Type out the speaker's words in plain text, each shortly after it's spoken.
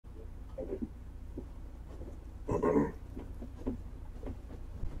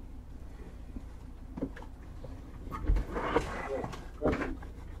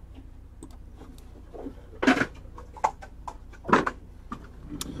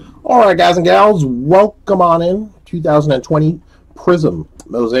Alright guys and gals, welcome on in. 2020 Prizm,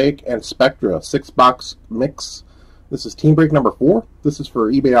 Mosaic, and Spectra 6-box mix. This is team break number 4. This is for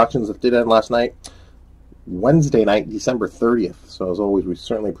eBay auctions that did end last night, Wednesday night, December 30th. So as always, we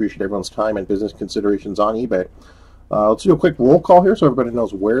certainly appreciate everyone's time and business considerations on eBay. Let's do a quick roll call here so everybody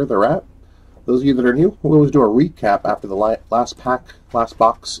knows where they're at. Those of you that are new, we'll always do a recap after the last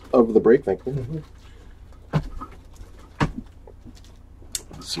box of the break. Thank you.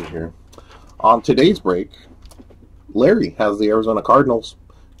 Let's see here. On today's break, Larry has the Arizona Cardinals,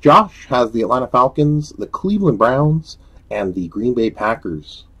 Josh has the Atlanta Falcons, the Cleveland Browns, and the Green Bay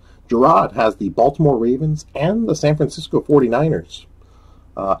Packers. Gerard has the Baltimore Ravens and the San Francisco 49ers.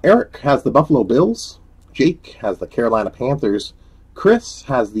 Eric has the Buffalo Bills, Jake has the Carolina Panthers, Chris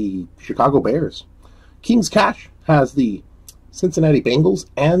has the Chicago Bears, King's Cash has the Cincinnati Bengals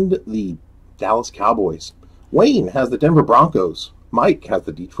and the Dallas Cowboys. Wayne has the Denver Broncos, Mike has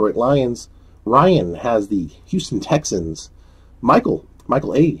the Detroit Lions, Ryan has the Houston Texans, Michael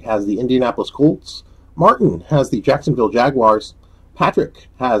A. has the Indianapolis Colts, Martin has the Jacksonville Jaguars, Patrick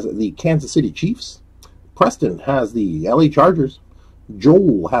has the Kansas City Chiefs, Preston has the LA Chargers,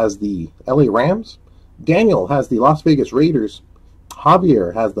 Joel has the LA Rams, Daniel has the Las Vegas Raiders,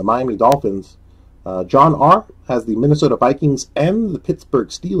 Javier has the Miami Dolphins, John R. has the Minnesota Vikings and the Pittsburgh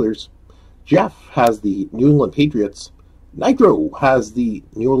Steelers, Jeff has the New England Patriots, Nitro has the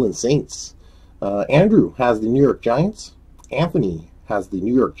New Orleans Saints, Andrew has the New York Giants, Anthony has the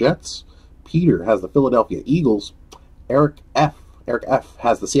New York Jets, Peter has the Philadelphia Eagles, Eric F.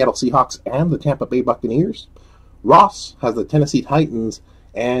 has the Seattle Seahawks and the Tampa Bay Buccaneers, Ross has the Tennessee Titans,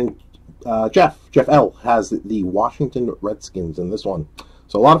 and Jeff L. has the Washington Redskins in this one.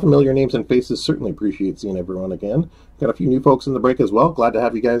 So a lot of familiar names and faces. Certainly appreciate seeing everyone again. Got a few new folks in the break as well. Glad to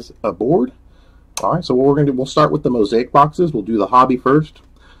have you guys aboard. All right, so what we're going to do, we'll start with the Mosaic boxes. We'll do the hobby first.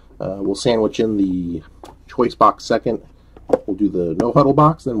 We'll sandwich in the choice box second. We'll do the no huddle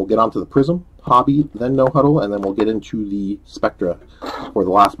box, then we'll get onto the Prizm, hobby, then no huddle, and then we'll get into the Spectra for the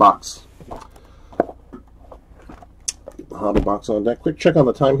last box. Get the hobby box on deck. Quick check on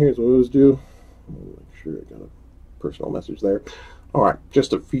the time here as we always do. Make sure I got a personal message there. All right,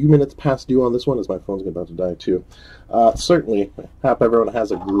 just a few minutes past due on this one as my phone's about to die too. Certainly, hope everyone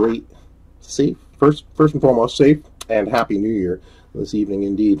has a great, safe, first and foremost, safe and happy New Year this evening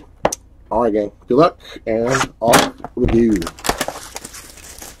indeed. All right, gang, good luck, and off we go.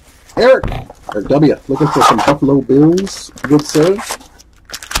 Eric W, looking for some Buffalo Bills, good sir.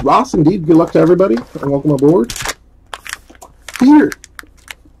 Ross, indeed, good luck to everybody, and welcome aboard. Peter,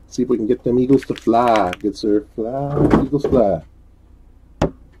 see if we can get them Eagles to fly, good sir. Fly, Eagles fly.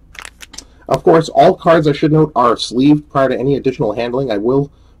 Of course, all cards, I should note, are sleeved prior to any additional handling. I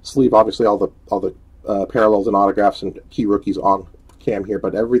will sleeve, obviously, all the parallels and autographs and key rookies on cam here,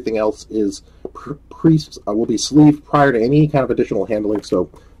 but everything else is will be sleeved prior to any kind of additional handling. So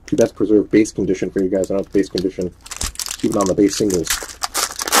to best preserve base condition for you guys. I know base condition, even on the base singles,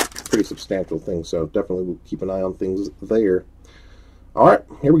 pretty substantial thing. So definitely we'll keep an eye on things there. All right,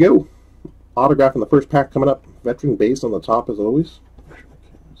 here we go. Autograph in the first pack coming up. Veteran base on the top as always.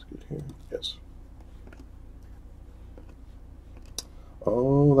 That's good here. Yes.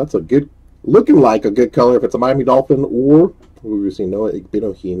 Oh, that's a good, looking like a good color if it's a Miami Dolphin or we've seen Noah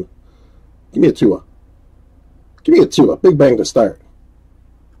Igbinoheen. Give me a Tua. Give me a Tua. Big bang to start.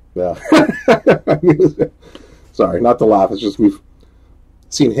 Yeah. Sorry, not to laugh. It's just we've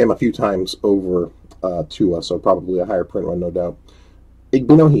seen him a few times over Tua, so probably a higher print run, no doubt.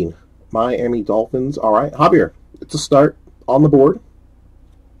 Igbinoheen, Miami Dolphins. All right, Javier, it's a start on the board.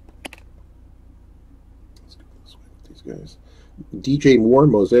 Let's go this way with these guys. DJ Moore,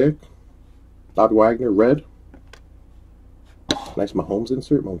 Mosaic. Bobby Wagner, red. Nice Mahomes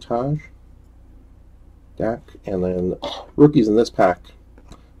insert, montage. Dak, and then rookies in this pack.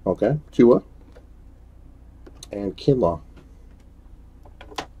 Okay, Tua and Kinlaw.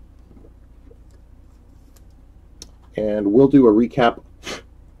 And we'll do a recap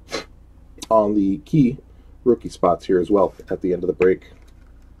on the key rookie spots here as well at the end of the break.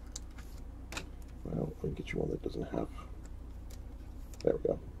 Well, let me get you one that doesn't have. There we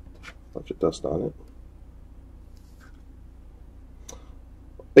go. Bunch of dust on it.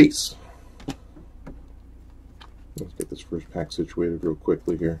 Base. Let's get this first pack situated real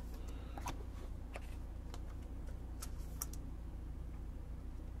quickly here.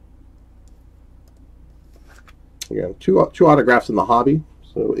 Again, two autographs in the hobby.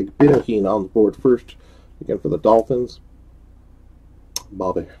 So Igbinoheen on the board first. Again for the Dolphins.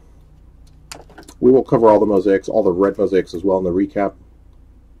 Bobby. We will cover all the mosaics, all the red mosaics as well in the recap.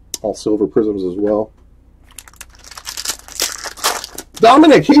 All silver Prizms as well.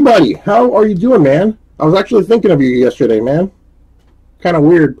 Dominic, hey buddy, how are you doing, man? I was actually thinking of you yesterday, man. Kind of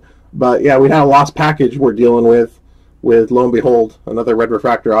weird, but yeah, we had a lost package we're dealing with lo and behold, another red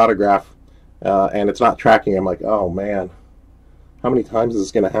refractor autograph, and it's not tracking. I'm like, oh man, how many times is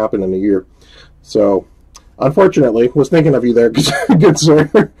this going to happen in a year? So, unfortunately, was thinking of you there, good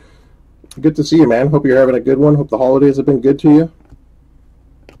sir. Good to see you, man. Hope you're having a good one. Hope the holidays have been good to you.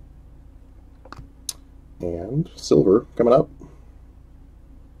 And silver coming up.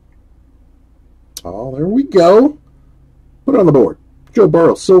 Oh, there we go. Put it on the board. Joe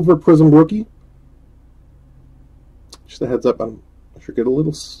Burrow, silver Prizm rookie. Just a heads up, I'm sure got a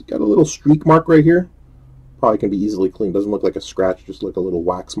little streak mark right here. Probably can be easily cleaned. Doesn't look like a scratch, just like a little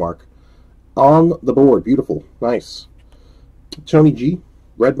wax mark on the board. Beautiful, nice. Tony G,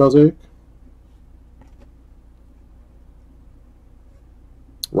 red Mosaic.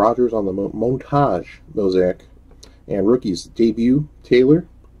 Rogers on the montage Mosaic, and rookies debut Taylor,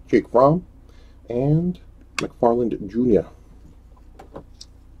 Jake Fromm, and McFarland Jr.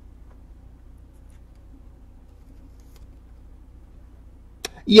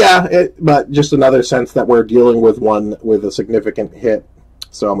 Yeah, but just another sense that we're dealing with one with a significant hit.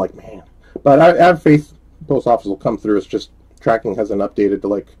 So I'm like, man. But I have faith the post office will come through. It's just tracking hasn't updated to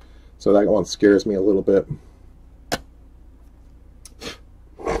like, so that one scares me a little bit.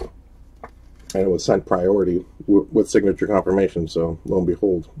 And it was sent priority with signature confirmation, so lo and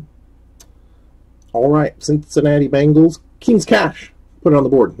behold. All right, Cincinnati Bengals, King's Cash. Put it on the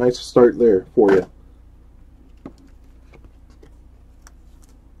board. Nice start there for you.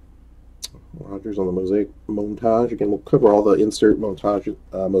 Rogers on the Mosaic montage. Again, we'll cover all the insert montage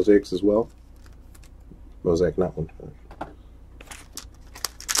mosaics as well. Mosaic, not montage.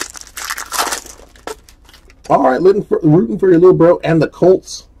 All right, rooting for your little bro and the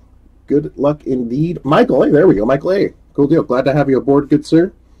Colts. Good luck indeed. Michael, hey, there we go. Michael A. Cool deal. Glad to have you aboard, good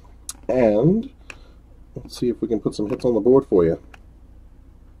sir. And let's see if we can put some hits on the board for you.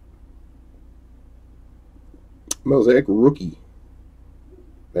 Mosaic rookie.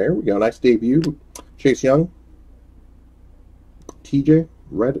 There we go. Nice debut. Chase Young. TJ.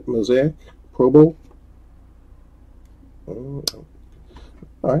 Red Mosaic. Pro Bowl. All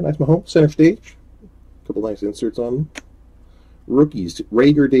right. Nice Mahomes. Center stage. Couple nice inserts on them. Rookies.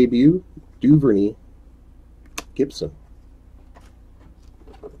 Rager debut. Duvernay. Gibson.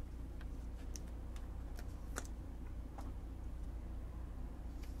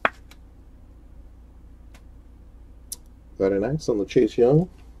 Very nice on the Chase Young.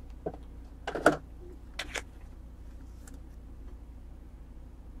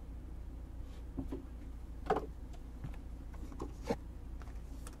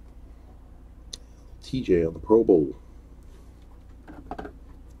 TJ on the Pro Bowl.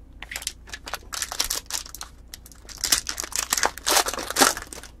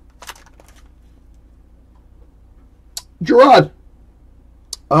 Gerard.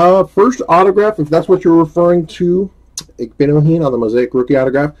 First autograph, if that's what you're referring to, Igbinohin on the Mosaic rookie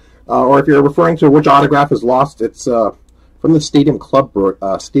autograph, or if you're referring to which autograph is lost, it's from the Stadium Club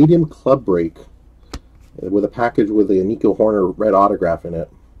break with a package with a Nico Horner red autograph in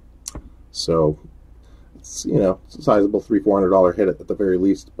it. So it's, you know, it's a sizable $300-400 hit at the very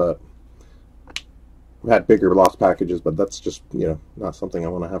least, but we've had bigger lost packages, but that's just, you know, not something I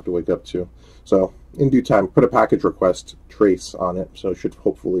want to have to wake up to. So in due time, put a package request trace on it, so it should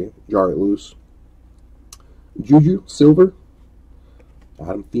hopefully jar it loose. Juju, silver.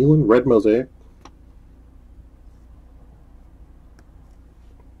 Adam Thielen, red Mosaic.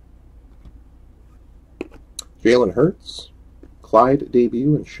 Jalen Hurts, Clyde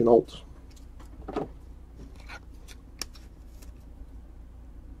debut, and Chenault.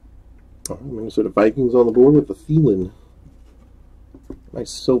 Minnesota Vikings on the board with the Thielen.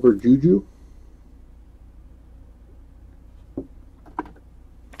 Nice silver Juju.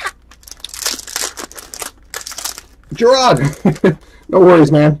 Gerard! No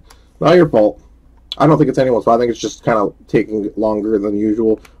worries, man. Not your fault. I don't think it's anyone's fault. I think it's just kind of taking longer than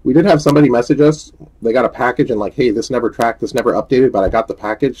usual. We did have somebody message us. They got a package and like, hey, this never tracked, this never updated, but I got the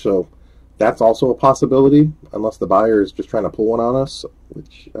package, so that's also a possibility, unless the buyer is just trying to pull one on us,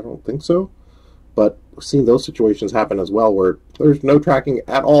 which I don't think so. But we've seen those situations happen as well, where there's no tracking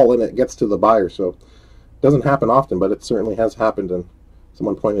at all and it gets to the buyer. So it doesn't happen often, but it certainly has happened, and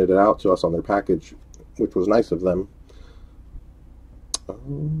someone pointed it out to us on their package, which was nice of them.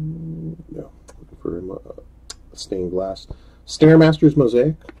 Yeah, looking for stained glass. Stairmasters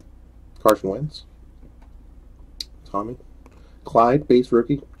Mosaic. Carson Wentz. Tommy. Clyde, base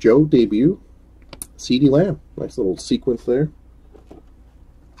rookie. Joe, debut. CeeDee Lamb. Nice little sequence there.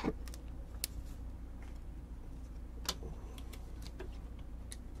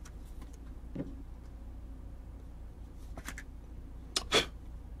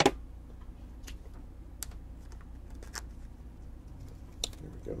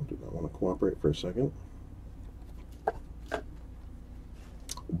 concentrate for a second.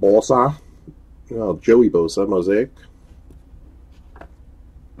 Bosa. Oh, Joey Bosa, Mosaic.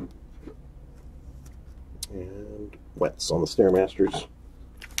 And Wets on the Stairmasters.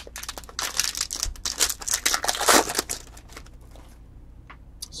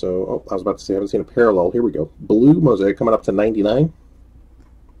 So, oh, I was about to say I haven't seen a parallel. Here we go. Blue Mosaic coming up to 99.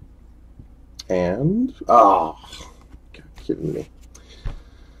 And, God, kidding me.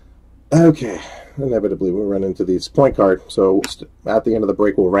 Okay, inevitably we'll run into these point card. So at the end of the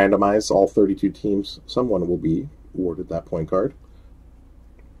break, we'll randomize all 32 teams. Someone will be awarded that point card.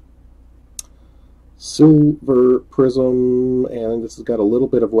 Silver Prizm, and this has got a little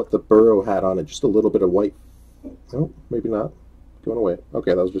bit of what the Burrow had on it, just a little bit of white. No, maybe not. Going away.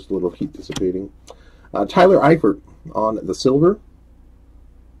 Okay, that was just a little heat dissipating. Tyler Eifert on the silver.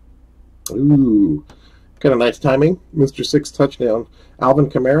 Ooh, kind of nice timing. Mr. 6 touchdown. Alvin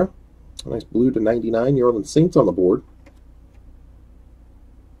Kamara. A nice blue to 99. New Orleans Saints on the board.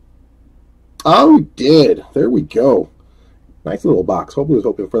 Oh, we did. There we go. Nice little box. Hopefully, was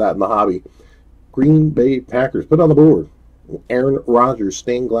hoping for that in the hobby. Green Bay Packers put on the board. Aaron Rodgers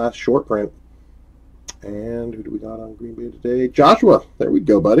stained glass short print. And who do we got on Green Bay today? Joshua. There we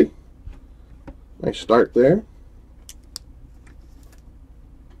go, buddy. Nice start there.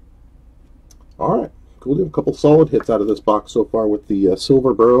 All right. Cool deal. A couple solid hits out of this box so far with the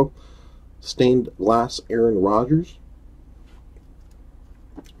Silver Burrow. Stained glass Aaron Rodgers.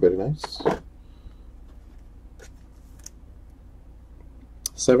 Very nice.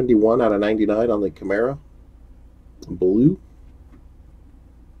 71 out of 99 on the Kamara. Blue.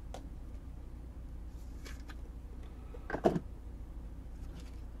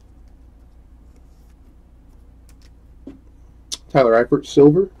 Tyler Eifert,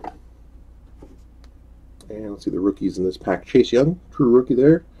 silver. And let's see the rookies in this pack. Chase Young, true rookie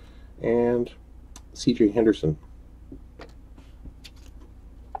there. And C.J. Henderson.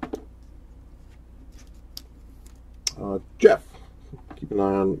 Jeff, keep an eye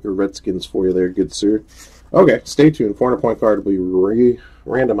on your Redskins for you there, good sir. Okay, stay tuned. 400 point card will be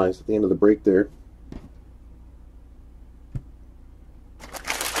randomized at the end of the break there.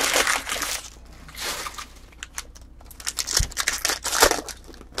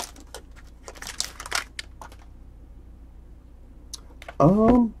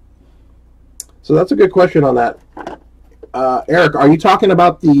 So that's a good question on that. Eric, are you talking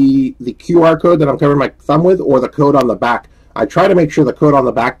about the QR code that I'm covering my thumb with, or the code on the back? I try to make sure the code on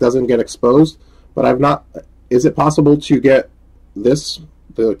the back doesn't get exposed, but I've not. Is it possible to get this,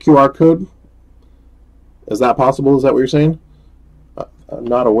 the QR code? Is that possible? Is that what you're saying? I'm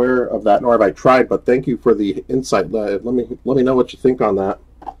not aware of that, nor have I tried, but thank you for the insight. Let me know what you think on that.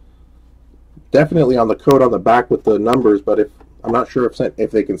 Definitely on the code on the back with the numbers, but if I'm not sure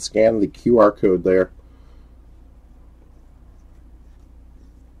if they can scan the QR code there.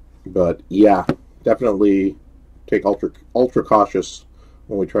 But yeah, definitely take ultra cautious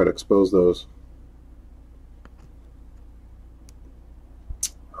when we try to expose those.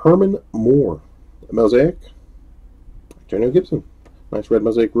 Herman Moore, Mosaic. Daniel Gibson, nice red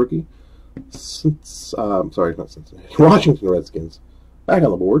Mosaic rookie. Sorry, not Cincinnati. Washington Redskins, back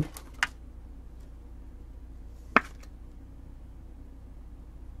on the board.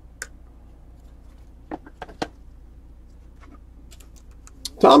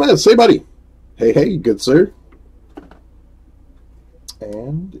 Thomas, hey buddy. Hey, hey, good sir.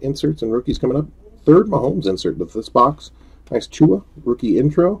 And inserts and rookies coming up. Third Mahomes insert with this box. Nice Tua, rookie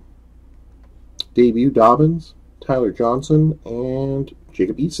intro. Debut Dobbins, Tyler Johnson, and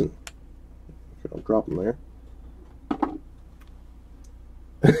Jacob Eason. I'll drop them there.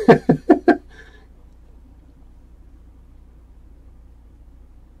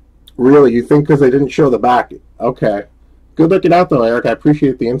 Really, you think because they didn't show the back? Okay. Good looking out though, Eric. I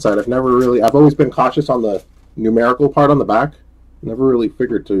appreciate the insight. I've always been cautious on the numerical part on the back. Never really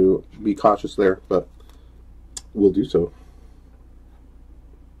figured to be cautious there, but we'll do so.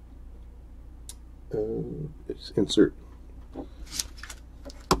 Let's insert.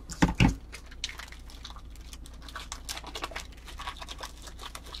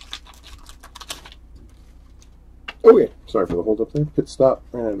 Okay, sorry for the hold up there. Pit stop,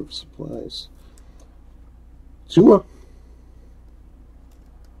 ran out of supplies. Tua.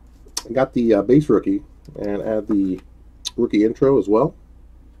 I got the base rookie and add the rookie intro as well.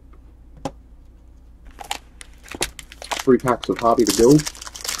 3 packs of hobby to go.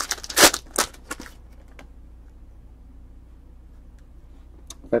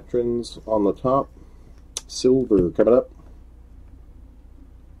 Veterans on the top. Silver coming up.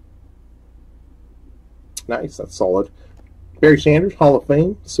 Nice, that's solid. Barry Sanders, Hall of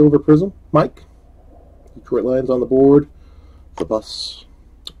Fame, silver Prizm. Mike. Detroit Lions on the board. The bus.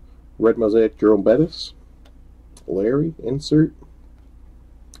 Red Mosaic, Jerome Bettis. Larry, insert.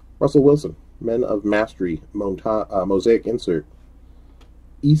 Russell Wilson, Men of Mastery, Mosaic insert.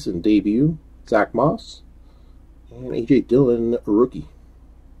 Eason, debut. Zach Moss. And A.J. Dillon, rookie.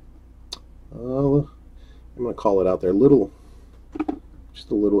 I'm going to call it out there. Just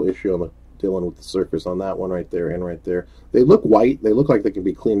a little issue on the Dillon with the surface on that one right there and right there. They look white. They look like they can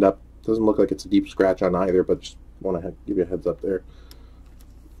be cleaned up. Doesn't look like it's a deep scratch on either, but just want to give you a heads up there.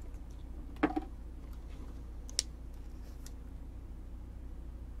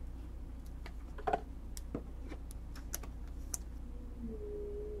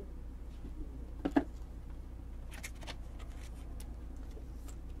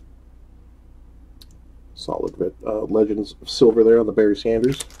 Solid red, Legends silver there on the Barry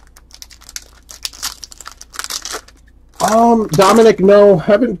Sanders. Dominic, no,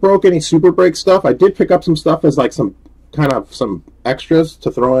 haven't broke any super break stuff. I did pick up some stuff as like some extras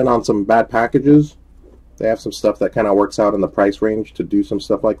to throw in on some bad packages. They have some stuff that kind of works out in the price range to do some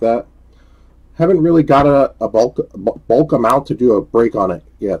stuff like that. Haven't really got a bulk amount to do a break on it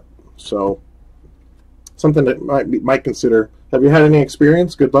yet, so something that might consider. Have you had any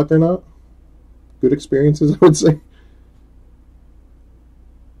experience? Good luck or not? Good experiences, I would say.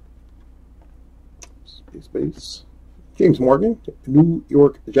 Space. James Morgan, New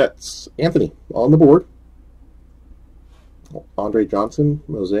York Jets. Anthony, on the board. Andre Johnson,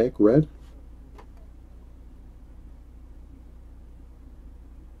 Mosaic, red.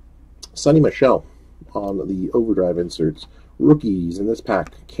 Sonny Michel on the Overdrive inserts. Rookies in this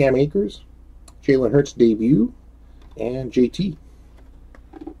pack. Cam Akers, Jalen Hurts debut, and JT.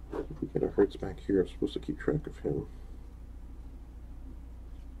 We get a Hurts back here. I'm supposed to keep track of him.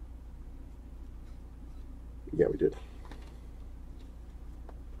 Yeah, we did.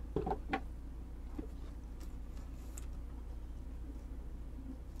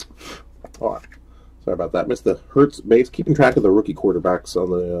 Oh, sorry about that. Missed the Hurts base. Keeping track of the rookie quarterbacks on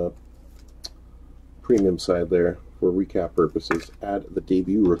the premium side there for recap purposes. Add the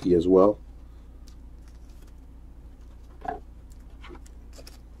debut rookie as well.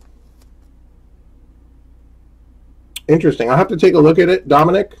 Interesting. I'll have to take a look at it,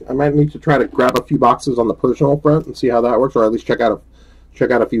 Dominic. I might need to try to grab a few boxes on the personal front and see how that works, or at least check out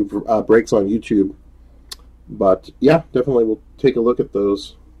a few breaks on YouTube. But yeah, definitely we'll take a look at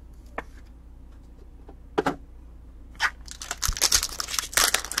those.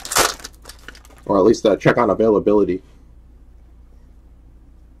 Or at least check on availability.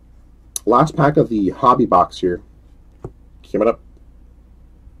 Last pack of the hobby box here. Coming up.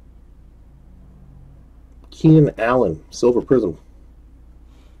 Keenan Allen, silver Prizm.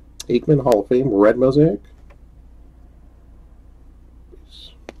 Aikman, Hall of Fame, red Mosaic.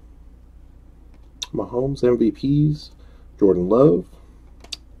 Mahomes, MVPs. Jordan Love.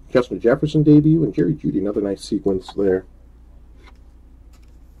 Justin Jefferson debut, and Jerry Jeudy. Another nice sequence there.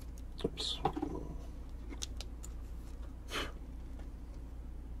 Oops.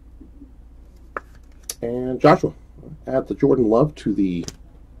 And Joshua. Add the Jordan Love to the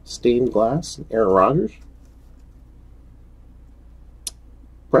stained glass. Aaron Rodgers.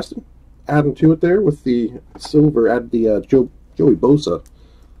 Preston, adding to it there with the silver, add the Joey Bosa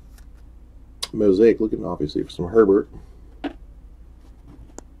Mosaic, looking obviously for some Herbert.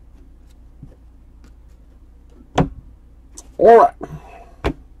 All right.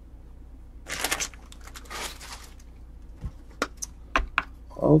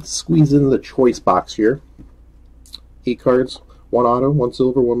 I'll squeeze in the choice box here. 8 cards, 1 auto, 1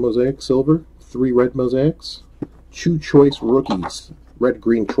 silver, 1 Mosaic, silver, 3 red Mosaics, 2 choice rookies. Red,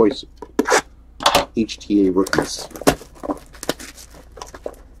 green choice HTA rookies.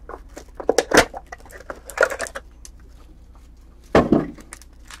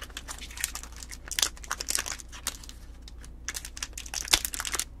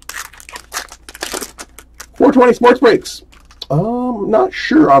 $4.20 sports breaks. Not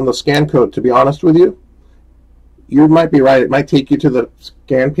sure on the scan code, to be honest with you. You might be right. It might take you to the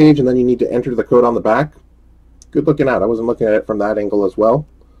scan page, and then you need to enter the code on the back. Good looking out. I wasn't looking at it from that angle as well.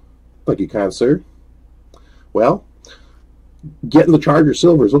 Thank you, kind sir. Well, getting the Charger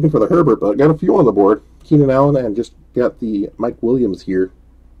silvers, looking for the Herbert, but I got a few on the board. Keenan Allen, and just got the Mike Williams here.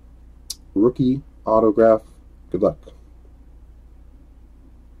 Rookie autograph. Good luck.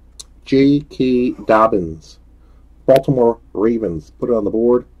 J.K. Dobbins, Baltimore Ravens. Put it on the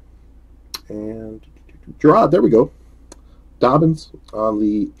board. And Gerard, there we go. Dobbins on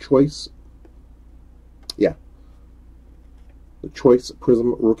the choice. Yeah. The choice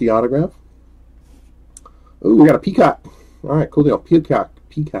Prizm rookie autograph. Oh, we got a Peacock. All right, cool deal. Peacock,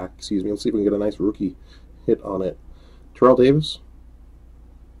 excuse me. Let's see if we can get a nice rookie hit on it. Terrell Davis,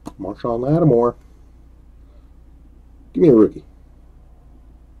 Marshawn Lattimore. Give me a rookie.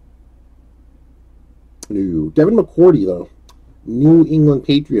 No. Devin McCourty, though. New England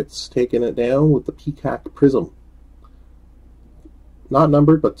Patriots taking it down with the Peacock Prizm. Not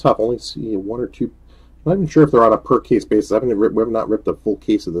numbered, but tough. Only see one or two. I'm not even sure if they're on a per case basis. We have not ripped a full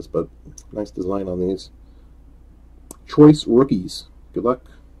case of this, but nice design on these. Choice rookies. Good luck.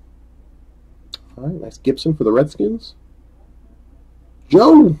 All right, nice Gibson for the Redskins.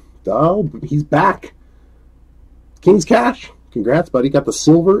 Joe! Oh, he's back. King's Cash. Congrats, buddy. Got the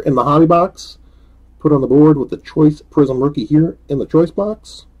silver in the hobby box. Put on the board with the Choice Prizm rookie here in the choice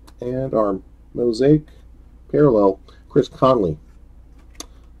box. And our Mosaic parallel, Chris Conley.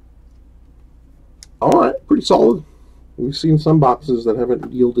 Alright, pretty solid. We've seen some boxes that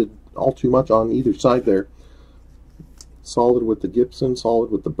haven't yielded all too much on either side there. Solid with the Gibson, solid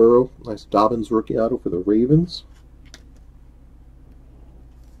with the Burrow. Nice Dobbins rookie auto for the Ravens.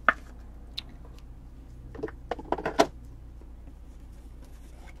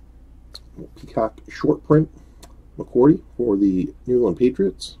 Peacock short print McCourty for the New England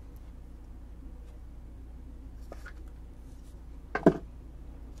Patriots.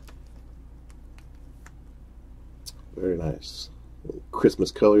 Very nice.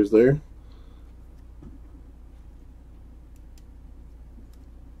 Christmas colors there.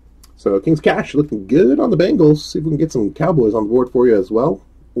 So King's Cash looking good on the Bengals. See if we can get some Cowboys on the board for you as well.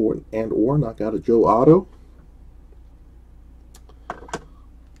 Or knock out a Joe Otto.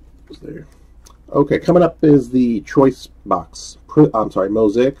 There. Okay, coming up is the choice box. I'm sorry,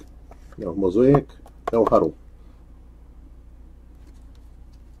 Mosaic. No, Mosaic. No huddle.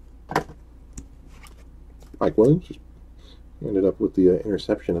 Mike Williams just ended up with the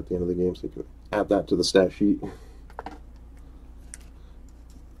interception at the end of the game, so you can add that to the stat sheet.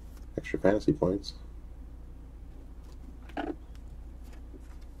 Extra fantasy points.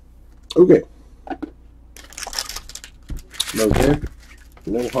 Okay. Mosaic.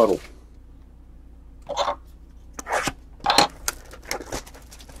 No huddle.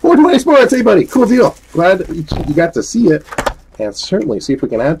 420 Sports, hey buddy, cool deal. Glad you got to see it, and certainly see if we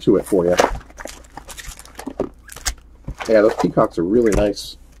can add to it for you. Yeah, those peacocks are really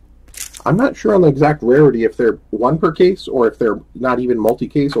nice. I'm not sure on the exact rarity if they're one per case, or if they're not even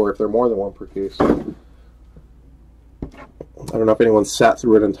multi-case, or if they're more than one per case. I don't know if anyone's sat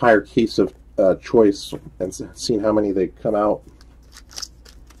through an entire case of choice and seen how many they come out.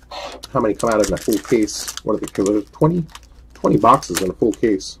 How many come out in a full case? What are they? Because there's 20 boxes in a full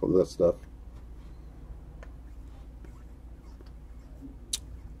case of that stuff.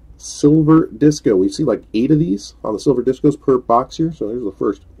 Silver Disco. We see like 8 of these on the Silver Discos per box here. So here's the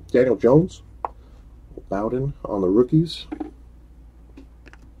first. Daniel Jones. Bowden on the rookies.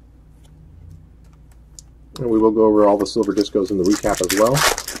 And we will go over all the Silver Discos in the recap as well.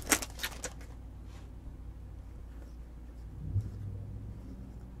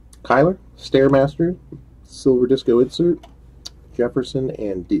 Kyler, Stairmaster, Silver Disco insert, Jefferson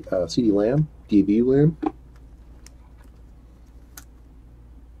and CD Lamb, DB Lamb.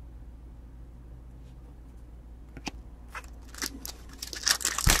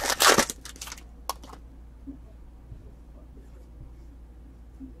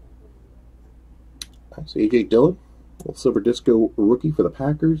 Nice, AJ Dillon, Silver Disco rookie for the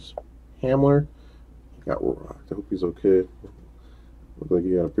Packers. Hamler, got. I hope he's okay. Looked like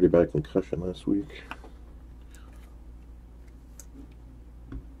he got a pretty bad concussion last week.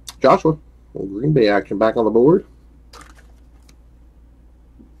 Joshua, little Green Bay action back on the board.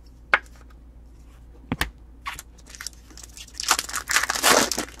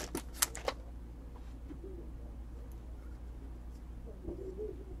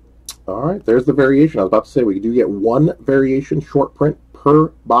 All right, there's the variation. I was about to say we do get one variation short print per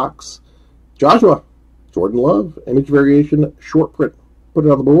box. Joshua, Jordan Love, image variation short print. Put it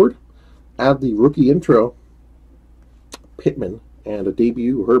on the board. Add the rookie intro, Pittman, and a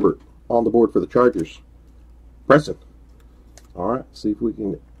debut Herbert on the board for the Chargers. Preston. All right, see if we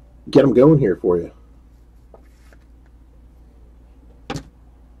can get them going here for you.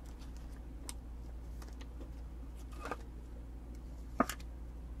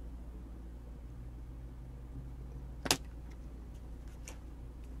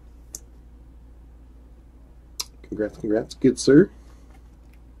 Congrats, congrats. Good, sir.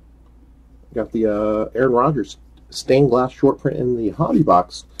 Got the Aaron Rodgers stained glass short print in the hobby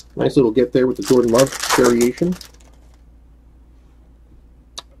box. Nice little get there with the Jordan Love variation.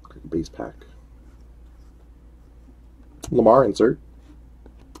 Base pack. Lamar insert.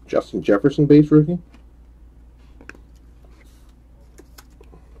 Justin Jefferson base rookie.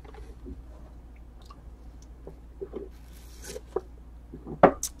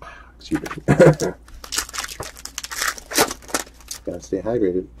 Excuse me. Gotta stay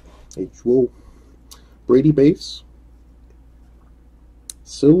hydrated. H2O. Brady base.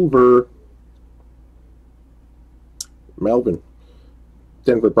 Silver. Melvin.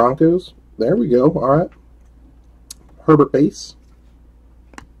 Denver Broncos. There we go. All right. Herbert base.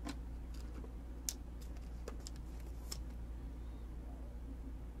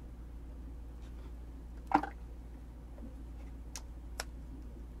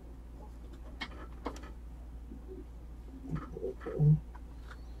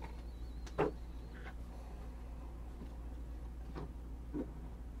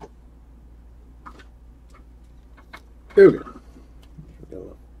 There we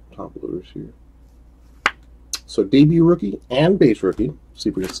go. Top loaders here. So debut rookie and base rookie. See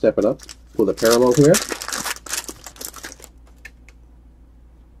if we can step it up with a parallel here.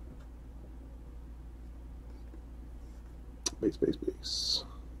 Base.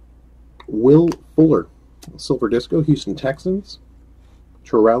 Will Fuller, Silver Disco, Houston Texans.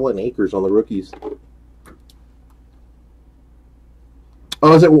 Terrell and Akers on the rookies.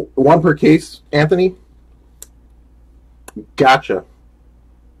 Oh, is it one per case, Anthony? Gotcha.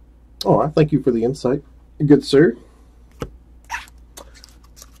 Oh, I thank you for the insight. Good, sir.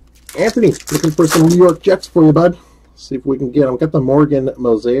 Anthony, looking for some New York Jets for you, bud. See if we can get them. Got the Morgan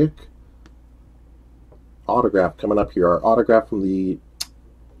Mosaic autograph coming up here. Our autograph from the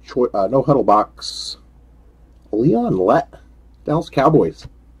No Huddle box. Leon Lett, Dallas Cowboys.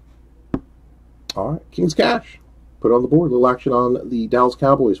 All right, King's Cash. Put it on the board. A little action on the Dallas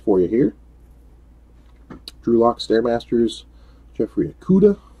Cowboys for you here. Drew Lock, Stairmasters, Jeffrey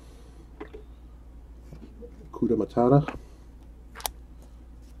Okudah. Okudah Matata.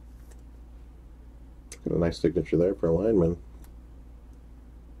 Got a nice signature there for a lineman.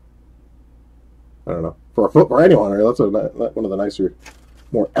 I don't know. For a football, anyone, that's one of the nicer,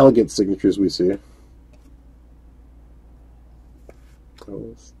 more elegant signatures we see.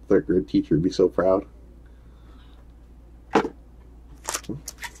 Oh, third grade teacher would be so proud.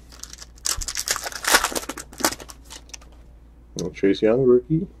 Chase Young,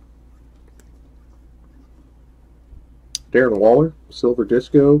 rookie. Darren Waller, Silver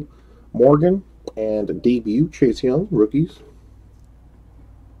Disco, Morgan, and debut, Chase Young, rookies.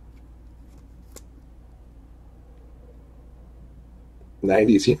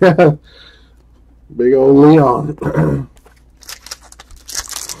 '90s, yeah. Big old Leon.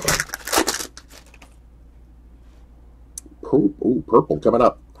 Purple coming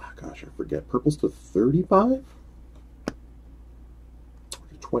up. Gosh, I forget. Purple's to 35?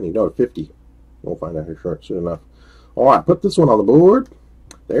 20, no, 50. We'll find out here short soon enough. All right, put this one on the board.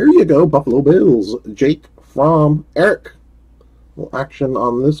 There you go, Buffalo Bills. Jake from Eric. A little action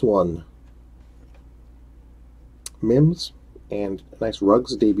on this one. Mims and nice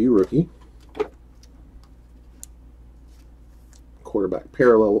Ruggs debut rookie. Quarterback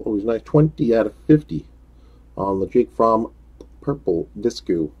parallel, always nice. 20 out of 50 on the Jake from Purple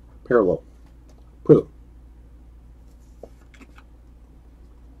Disco parallel. Prizm.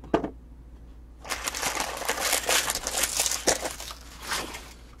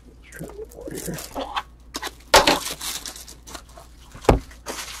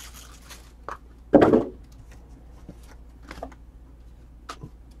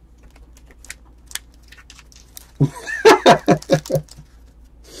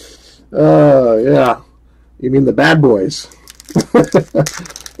 Yeah. You mean the Bad Boys.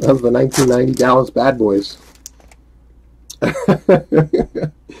 That was the 1990 Dallas Bad Boys.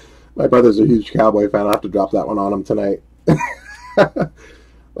 My brother's a huge Cowboy fan. I'll have to drop that one on him tonight.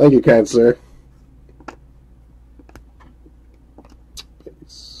 Thank you, kind sir.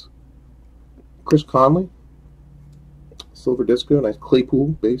 Chris Conley. Silver Disco. Nice Claypool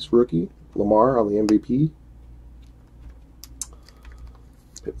base rookie. Lamar on the MVP.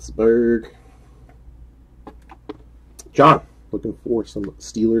 Pittsburgh. John, looking for some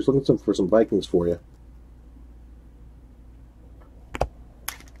Steelers, looking for some Vikings for you.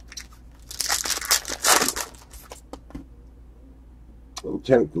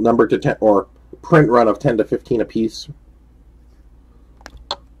 Number to 10, or print run of 10 to 15 apiece.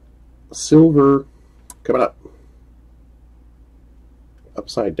 Silver coming up.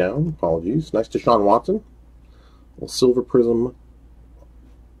 Upside down, apologies. Nice Deshaun Watson. A silver prism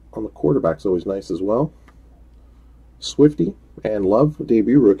on the quarterback's always nice as well. Swifty and Love,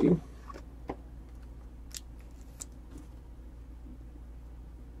 debut rookie.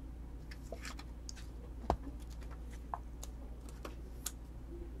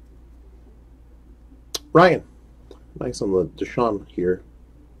 Ryan, nice on the Deshaun here.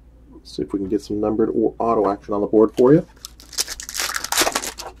 Let's see if we can get some numbered or auto action on the board for you.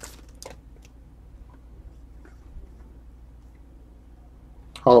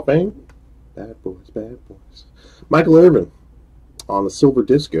 Hall of Fame. Bad boys, bad boys. Michael Irvin on the silver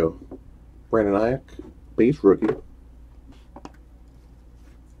disco. Brandon Ayuk, base rookie.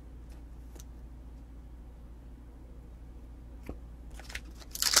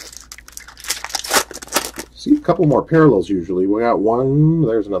 See a couple more parallels usually. We got one.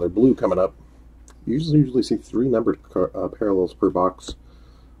 There's another blue coming up. Usually see 3 numbered parallels per box.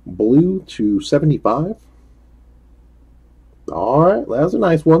 Blue to 75. All right, that was a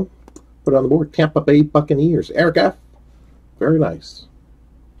nice one. Put it on the board. Tampa Bay Buccaneers. Eric F. Very nice.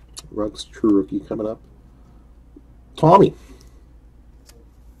 Ruggs true rookie coming up. Tommy.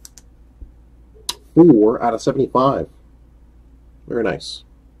 4 out of 75. Very nice.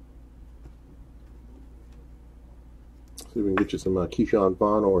 See if we can get you some Keyshawn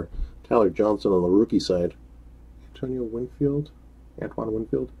Vaughn or Tyler Johnson on the rookie side. Antonio Winfield. Antoine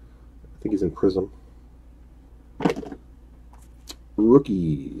Winfield. I think he's in Prizm.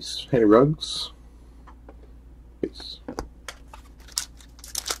 Rookies. Henry Ruggs. Base.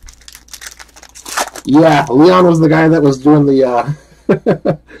 Yeah, Leon was the guy that was doing the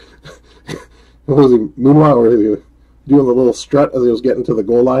what was he, moonwalk, or was he doing the little strut as he was getting to the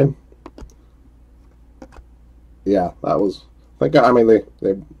goal line? Yeah, that was, thank God. I mean,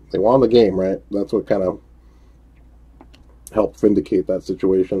 they won the game, right? That's what kind of helped vindicate that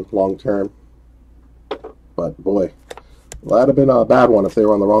situation long term. But boy, that'd have been a bad one if they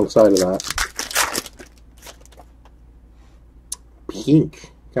were on the wrong side of that.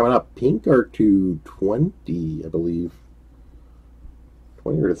 Pink coming up. Pink are to 20, I believe.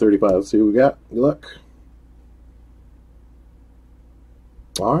 20 or to 35. Let's see what we got. Good luck.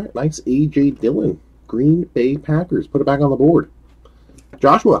 All right, nice A.J. Dillon. Green Bay Packers. Put it back on the board.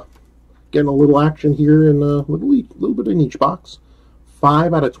 Joshua getting a little action here in a little bit in each box.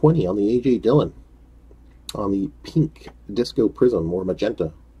 5 out of 20 on the A.J. Dillon. On the pink disco prism or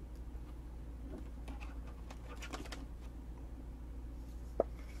magenta.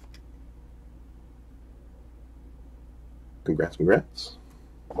 Congrats, congrats.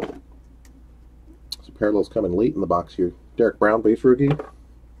 So parallels coming late in the box here. Derek Brown, base rookie.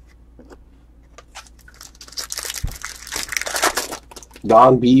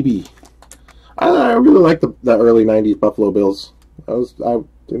 Don Beebe. I really like the early 90s Buffalo Bills. I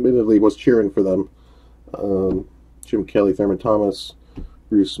admittedly was cheering for them. Jim Kelly, Thurman Thomas,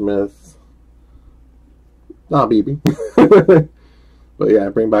 Bruce Smith. Don Beebe. But yeah,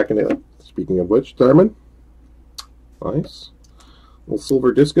 bring back into, speaking of which, Thurman. Nice. Little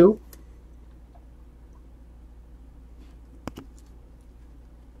silver disco.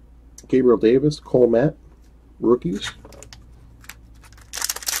 Gabriel Davis, Cole Matt, rookies.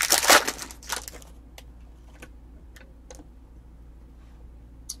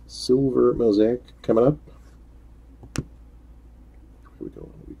 Silver Mosaic coming up. Here we go.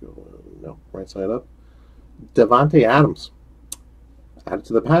 No, right side up. Devontae Adams. Added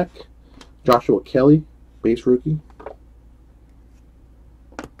to the pack. Joshua Kelly, base rookie.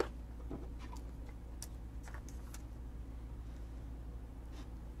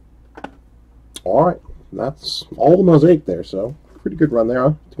 All right, that's all the Mosaic there, so pretty good run there.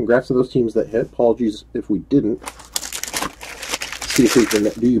 Huh? Congrats to those teams that hit. Apologies if we didn't. See if we can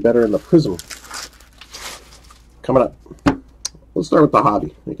do you better in the Prizm. Coming up. Let's start with the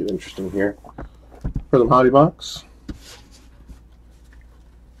hobby. Make it interesting here. Prizm hobby box.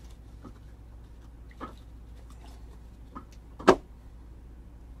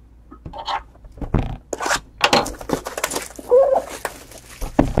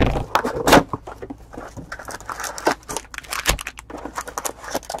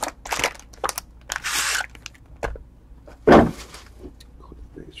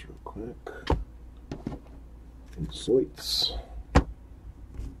 Sweets.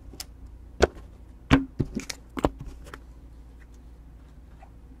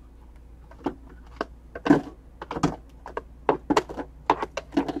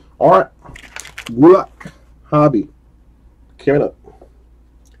 All right, good luck, hobby. Coming up.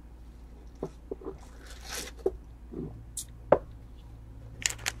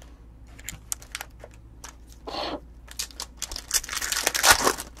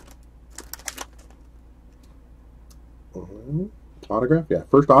 Autograph, yeah,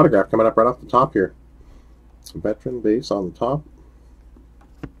 first autograph coming up right off the top here. Veteran base on the top.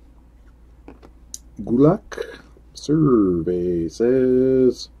 Gulak survey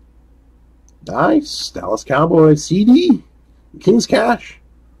says nice. Dallas Cowboys CD King's Cash.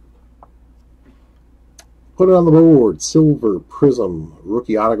 Put it on the board. Silver Prizm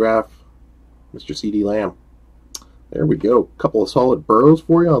rookie autograph, Mr. CD Lamb. There we go. Couple of solid burrows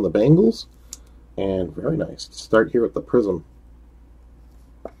for you on the Bengals, and very nice. Start here with the Prizm.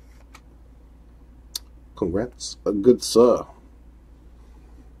 Congrats, a good sir.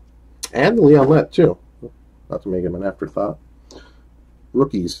 And Leon Lett, too. Not to make him an afterthought.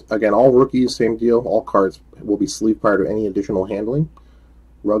 Rookies. Again, all rookies, same deal. All cards will be sleeved prior to any additional handling.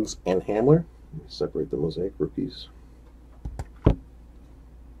 Ruggs and Hamler. Separate the Mosaic rookies.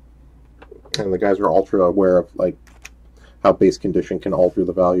 And the guys are ultra aware of like how base condition can alter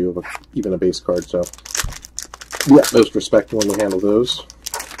the value of even a base card. So, yeah, most respect when we handle those.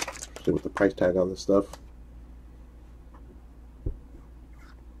 Especially with the price tag on this stuff.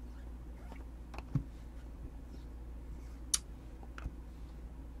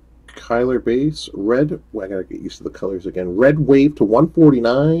 Kyler base, red. Well, I gotta get used to the colors again. Red wave to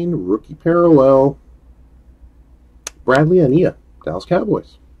 149, rookie parallel. Bradley Ania, Dallas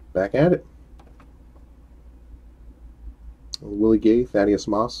Cowboys, back at it. Willie Gay, Thaddeus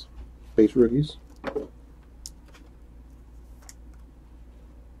Moss, base rookies.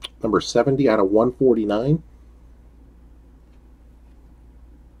 Number 70 out of 149.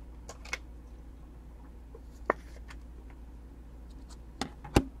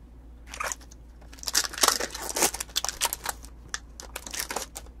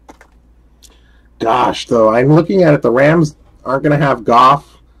 Gosh, though, I'm looking at it. The Rams aren't going to have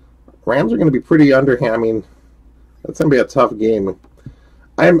Goff. Rams are going to be pretty underhand. I mean, that's going to be a tough game.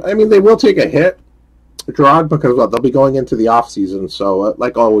 I mean, they will take a hit, Gerard, because they'll be going into the offseason. So,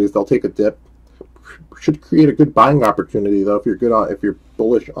 like always, they'll take a dip. Should create a good buying opportunity, though, if you're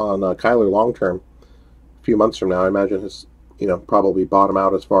bullish on Kyler long term. A few months from now, I imagine his, probably bottom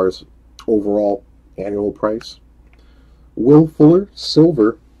out as far as overall annual price. Will Fuller,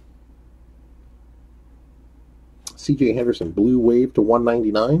 silver. C.J. Henderson, blue wave to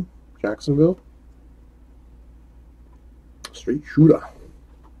 199, Jacksonville. Straight shooter.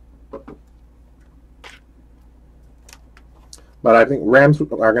 But I think Rams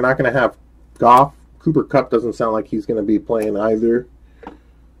are not going to have Goff. Cooper Kupp doesn't sound like he's going to be playing either.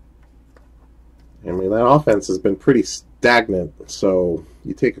 I mean, that offense has been pretty stagnant, so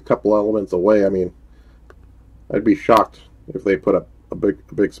you take a couple elements away. I mean, I'd be shocked if they put up a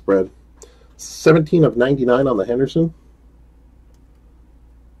big spread. 17 of 99 on the Henderson.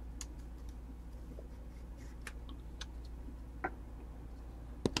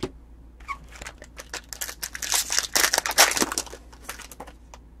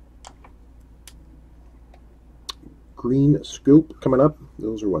 Green scope coming up.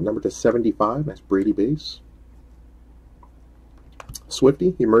 Those are what, number to 75. Nice Brady base.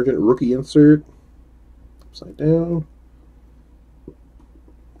 Swifty, emergent rookie insert. Upside down.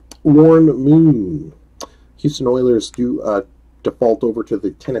 Warren Moon. Houston Oilers do default over to the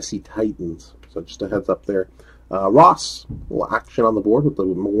Tennessee Titans. So just a heads up there. Ross, a little action on the board with the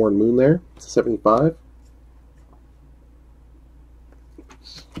Warren Moon there. 75.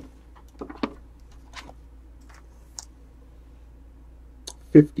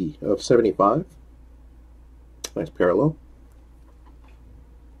 $50 of 75. Nice parallel.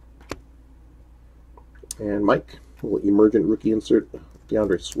 And Mike, a little emergent rookie insert.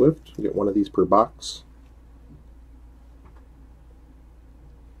 DeAndre Swift. You get one of these per box.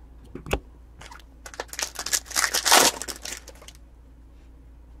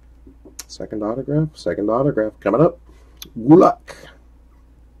 Second autograph coming up. Gulak.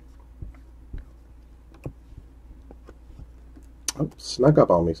 Oh, snuck up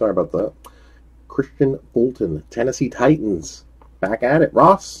on me. Sorry about that. Christian Fulton, Tennessee Titans. Back at it.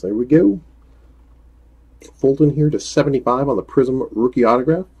 Ross, there we go. Fulton here to 75 on the Prizm rookie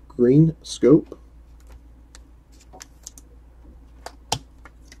autograph. Green scope.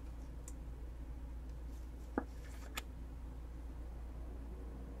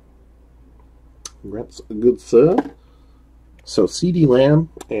 Congrats, good sir. So CD Lamb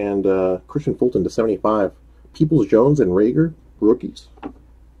and Christian Fulton to 75. Peoples Jones and Rager, rookies.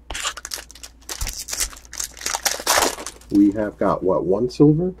 We have got, what, one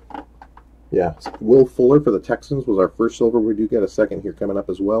silver? Yeah, Will Fuller for the Texans was our first silver. We do get a second here coming up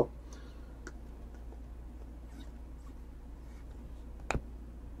as well.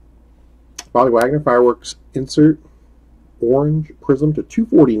 Bobby Wagner, fireworks insert. Orange Prizm to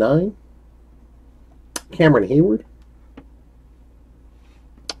 249. Cameron Hayward.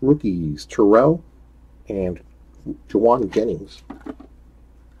 Rookies, Terrell and Jawan Jennings.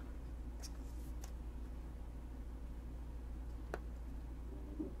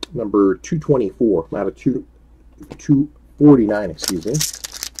 Number 224, out of 249, excuse me.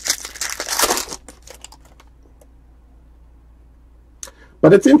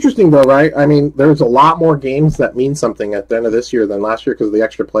 But it's interesting, though, right? I mean, there's a lot more games that mean something at the end of this year than last year because of the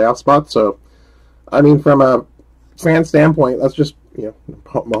extra playoff spots. So, I mean, from a fan standpoint, let's just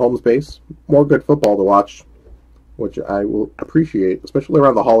Mahomes base. More good football to watch, which I will appreciate, especially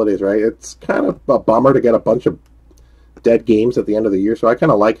around the holidays, right? It's kind of a bummer to get a bunch of dead games at the end of the year, so I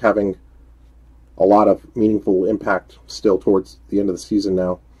kind of like having a lot of meaningful impact still towards the end of the season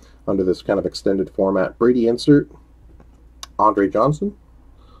now under this kind of extended format. Brady insert, Andre Johnson,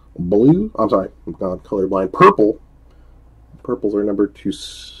 blue, I'm sorry, I'm gone colorblind, purple. Purples are numbered to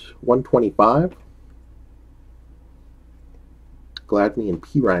 125. Gladney and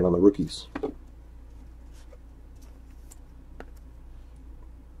P. Ryan on the rookies.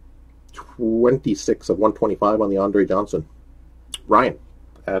 26 of 125 on the Andre Johnson. Ryan,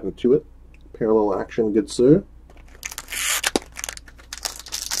 adding to it. Parallel action, good sir.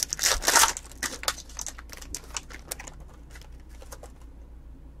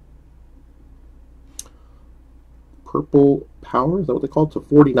 Purple Power, is that what they call it? To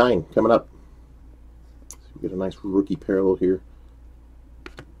 49 coming up. So we get a nice rookie parallel here.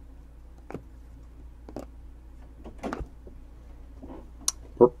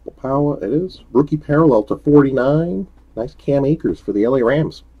 Purple Power, it is. Rookie parallel to 49. Nice Cam Akers for the LA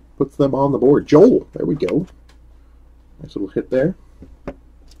Rams. Puts them on the board. Joel, there we go. Nice little hit there.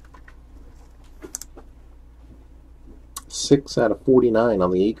 6 out of 49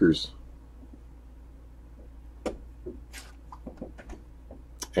 on the Akers.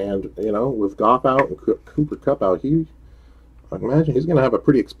 And, you know, with Goff out and Cooper Kupp out, I imagine he's going to have a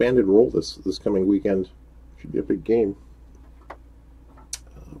pretty expanded role this coming weekend. Should be a big game.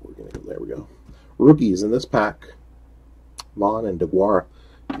 We're going to go, there we go. Rookies in this pack. Vaughn and DeGuara.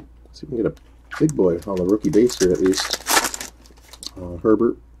 See if we can get a big boy on the rookie base here at least.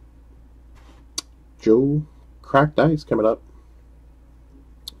 Herbert. Joe. Cracked Ice coming up.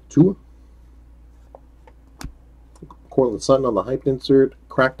 Tua. Cortland Sutton on the hyped insert.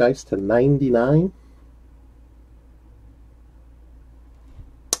 Cracked Ice to 99.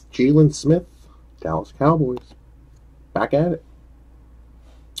 Jalen Smith. Dallas Cowboys. Back at it.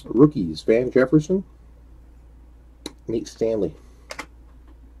 Rookies. Van Jefferson. Nate Stanley.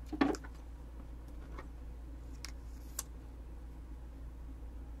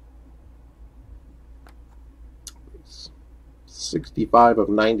 $65 of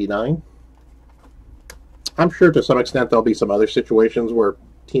 99. I'm sure to some extent there'll be some other situations where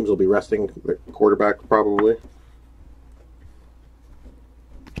teams will be resting the quarterback probably.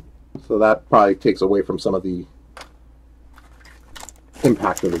 So that probably takes away from some of the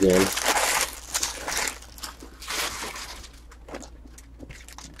impact of the game.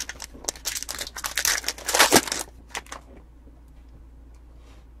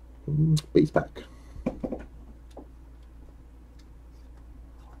 Base pack.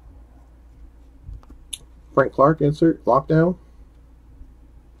 Frank Clark insert, lockdown.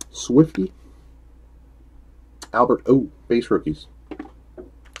 Swifty. Albert O, base rookies.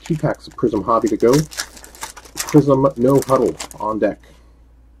 2 packs of Prizm Hobby to go. Prizm No Huddle on deck.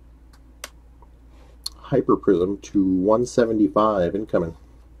 Hyper Prizm to 175 incoming.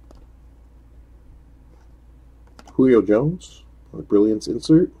 Julio Jones, a Brilliance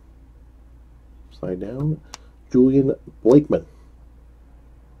insert. Upside down. Julian Blakeman.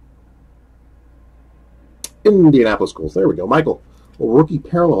 Indianapolis Colts. There we go. Michael, a rookie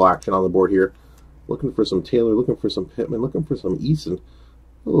parallel action on the board here. Looking for some Taylor, looking for some Pittman, looking for some Eason.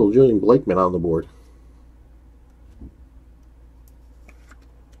 A little Julian Blakeman on the board.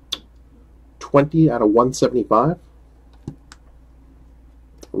 20 out of 175.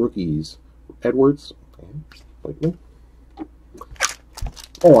 Rookies. Edwards and Blakeman.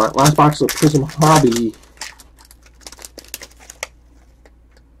 All right, last box of Prizm Hobby.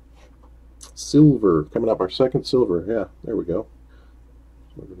 Silver, coming up, our second silver. Yeah, there we go.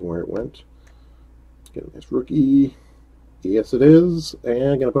 Where it went. Get a nice rookie. Yes, it is.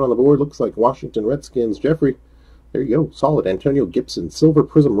 And gonna put on the board. Looks like Washington Redskins. Jeffrey. There you go. Solid. Antonio Gibson, silver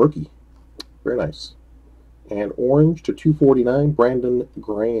Prizm rookie. Very nice. And orange to 249. Brandon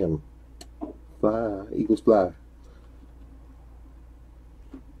Graham. Fly, Eagles fly.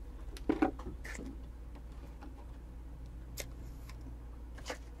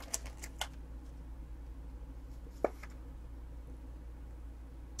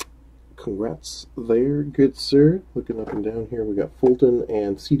 Congrats there, good sir. Looking up and down here, we got Fulton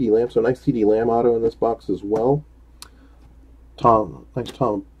and CD Lamb. So nice CD Lamb auto in this box as well. Tom, nice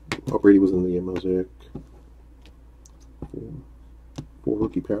Tom. Oh, Brady was in the Mosaic. 4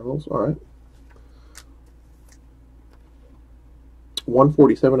 rookie parallels. All right.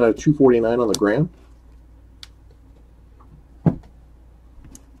 147 out of 249 on the gram.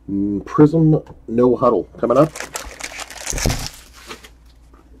 Prizm No Huddle coming up.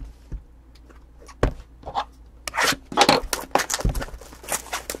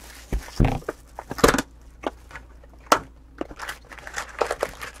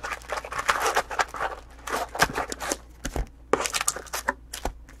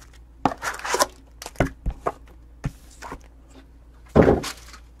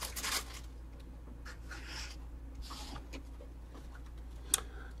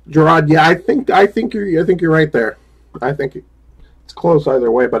 Gerard, yeah, I think you're right there. I think it's close either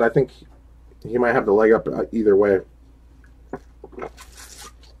way, but I think he might have the leg up either way.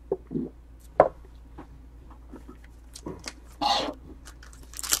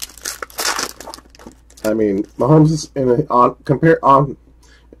 I mean, Mahomes is he's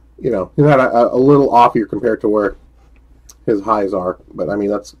had a little off here compared to where his highs are, but I mean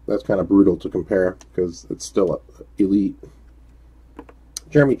that's kind of brutal to compare because it's still elite.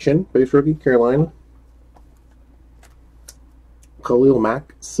 Jeremy Chin, base rookie, Carolina. Khalil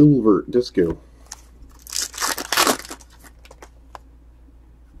Mack, silver disco.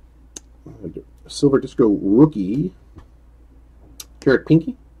 Silver disco rookie. Jared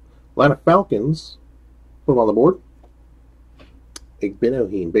Pinky, Atlanta Falcons. Put him on the board.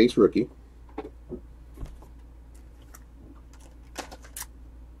 Igbinoheen, base rookie.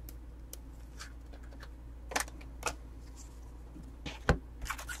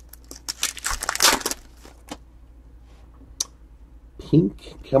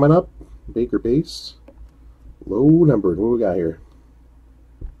 Pink coming up. Baker base. Low numbered. What do we got here?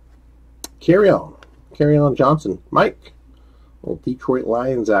 Carry on Johnson. Mike. Little Detroit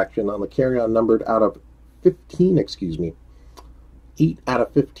Lions action on the carry on numbered out of 15, excuse me. 8 out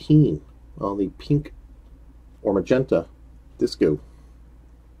of 15 on the pink or magenta disco.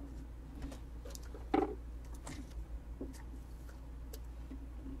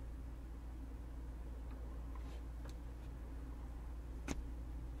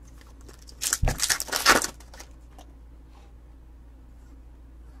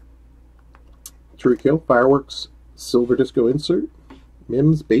 Tariq Hill, Fireworks, silver disco insert.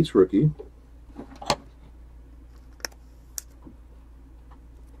 Mims, base rookie.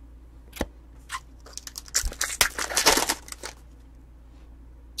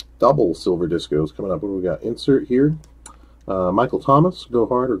 Double silver discos coming up. What do we got? Insert here. Michael Thomas, go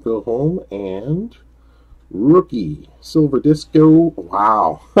hard or go home. And rookie, silver disco.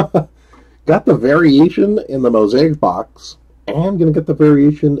 Wow. Got the variation in the Mosaic box. And going to get the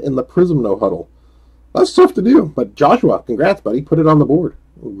variation in the Prizm no huddle. That's tough to do, but Joshua, congrats, buddy. Put it on the board.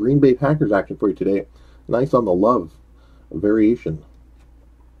 Green Bay Packers action for you today. Nice on the love variation.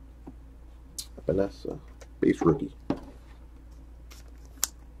 Vanessa, base rookie.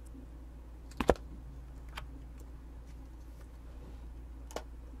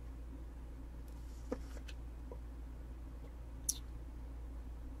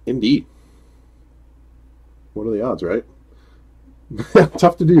 Indeed. What are the odds, right?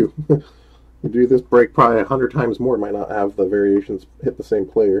 Tough to do. You do this break probably 100 times more, might not have the variations hit the same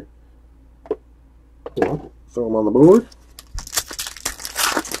player. Well, throw them on the board.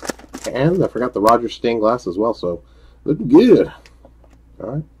 And I forgot the Rogers stained glass as well, so looking good. All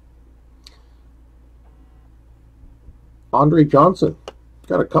right. Andre Johnson.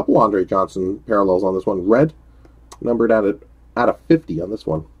 Got a couple Andre Johnson parallels on this one. Red, numbered out of 50 on this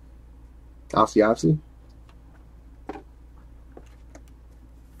one. Asiasi.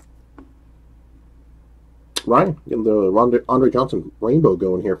 Ryan, getting the Andre Johnson rainbow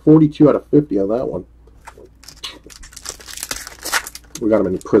going here. 42 out of 50 on that one. We got him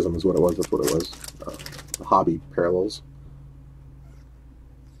in Prizm is what it was. That's what it was. The hobby parallels.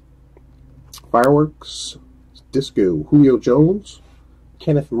 Fireworks. Disco. Julio Jones.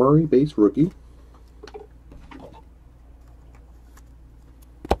 Kenneth Murray, base rookie.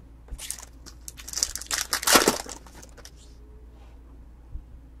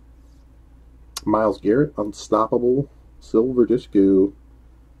 Myles Garrett, Unstoppable, Silver Disco,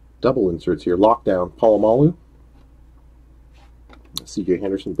 double inserts here. Lockdown, Palomalu, CJ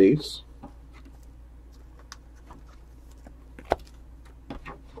Henderson base.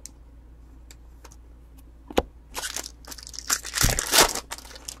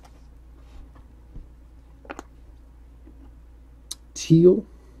 Teal,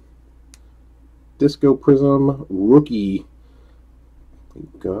 Disco Prizm, rookie.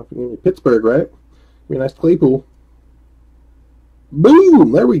 Pittsburgh, right? Be a nice Claypool.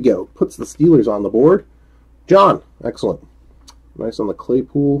 Boom! There we go. Puts the Steelers on the board. John, excellent. Nice on the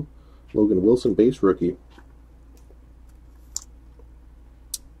Claypool. Logan Wilson, base rookie.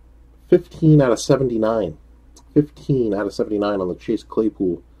 15 out of 79. 15 out of 79 on the Chase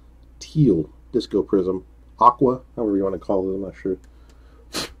Claypool. Teal, Disco Prizm. Aqua, however you want to call it, I'm not sure.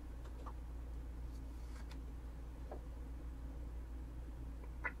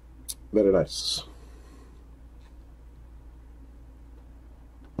 Very nice.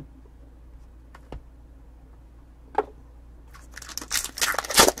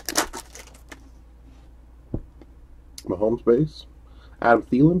 Mahomes base. Adam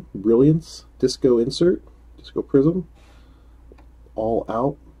Thielen, Brilliance, Disco insert, Disco Prizm. All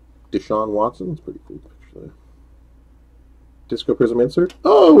out, Deshaun Watson. It's pretty cool picture there. Disco Prizm insert.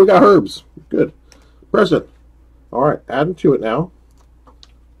 Oh, we got Herbs. Good. President. All right, adding to it now.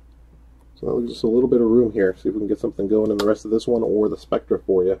 So just a little bit of room here. See if we can get something going in the rest of this one or the Spectra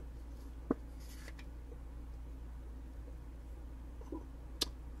for you.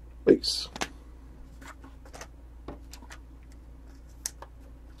 Base.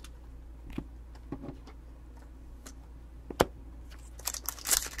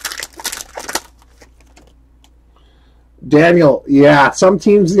 Daniel, yeah, some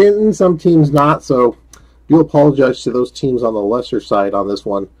teams didn't, some teams not, so do apologize to those teams on the lesser side on this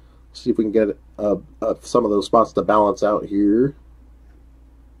one. See if we can get some of those spots to balance out here.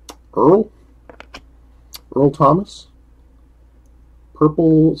 Earl Thomas.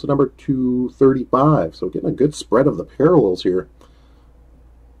 Purple, so number 235. So getting a good spread of the parallels here.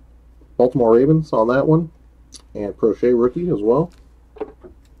 Baltimore Ravens on that one. And Crochet rookie as well.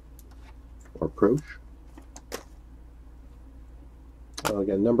 Or Proch.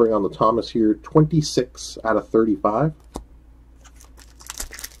 Again, numbering on the Thomas here, 26 out of 35.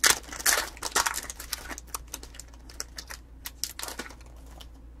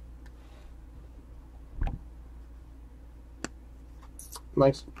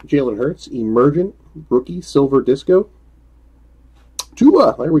 Nice Jalen Hurts, Emergent, rookie, silver disco.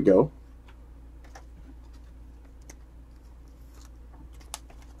 Tua, there we go.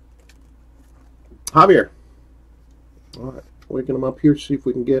 Javier. All right, waking him up here, see if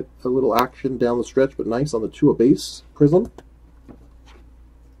we can get a little action down the stretch, but nice on the Tua base, Prizm.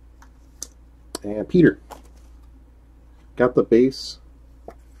 And Peter. Got the base.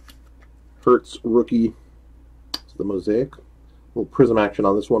 Hurts, rookie, the Mosaic. Little Prizm action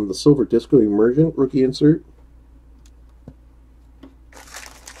on this one. The silver disco emergent rookie insert.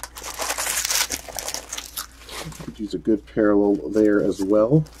 Could use a good parallel there as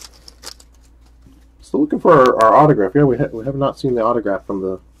well. Still looking for our autograph. Yeah, we have not seen the autograph from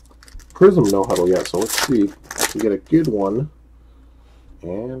the Prizm no huddle yet. So let's see if we get a good one.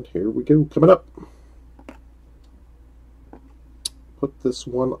 And here we go, coming up. Put this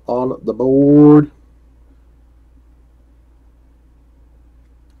one on the board.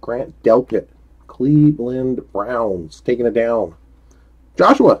 Grant Delpit, Cleveland Browns, taking it down.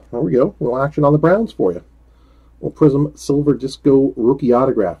 Joshua, there we go. A little action on the Browns for you. Little Prizm silver disco rookie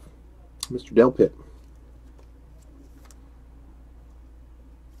autograph. Mr. Delpit.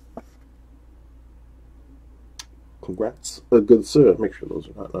 Congrats. Good sir. Make sure those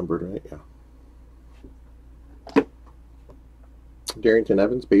are not numbered, right? Yeah. Darrington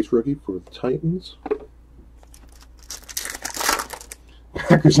Evans, base rookie for the Titans.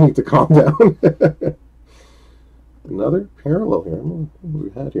 Packers need to calm down. Another parallel here. What we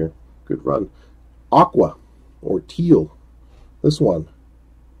had here? Good run. Aqua or teal. This one.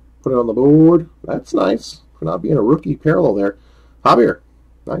 Put it on the board. That's nice for not being a rookie parallel there. Javier.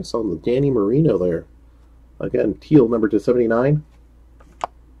 Nice on the Danny Marino there. Again, teal number 279.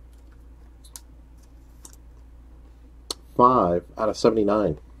 5 out of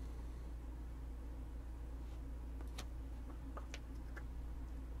 79.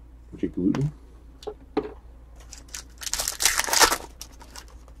 Gluten.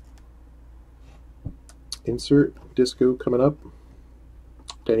 Insert disco coming up.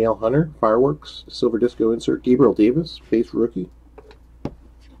 Danielle Hunter, fireworks, silver disco insert. Gabriel Davis, base rookie.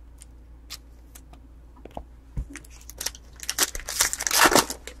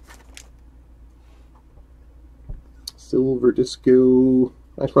 Silver disco,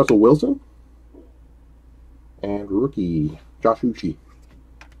 nice Russell Wilson. And rookie, Josh Uche.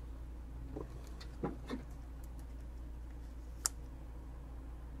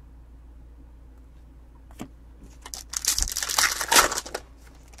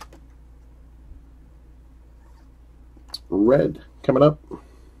 Red coming up.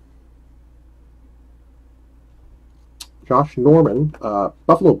 Josh Norman,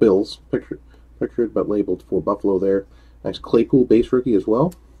 Buffalo Bills, pictured but labeled for Buffalo there. Nice Claypool base rookie as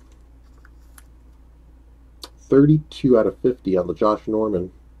well. 32 out of 50 on the Josh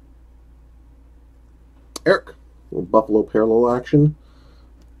Norman. Eric, little Buffalo parallel action.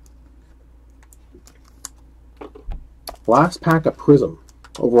 Last pack of Prizm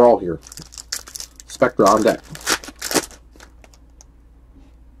overall here. Spectra on deck.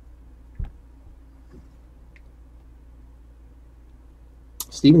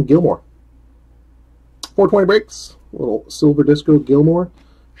 Stephen Gilmore. 420 breaks. Little silver disco Gilmore.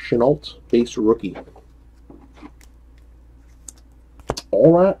 Chenault base rookie.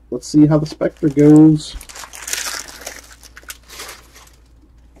 All right, let's see how the Spectra goes.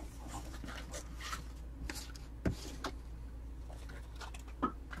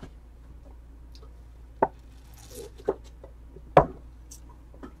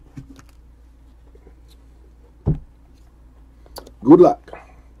 Good luck.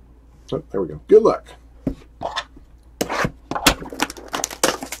 Oh, there we go. Good luck.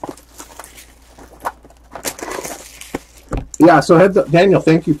 Yeah, so Daniel,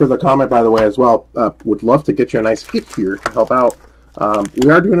 thank you for the comment, by the way, as well. Would love to get you a nice hit here to help out. We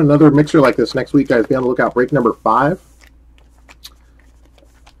are doing another mixer like this next week, guys. Be on the lookout. Break number 5.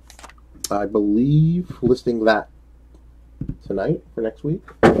 I believe listing that tonight for next week.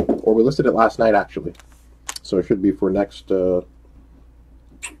 Or we listed it last night, actually. So it should be for next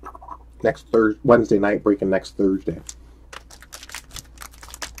Wednesday night, breaking next Thursday.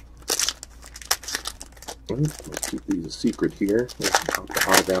 Let's keep these a secret here. Let's pop the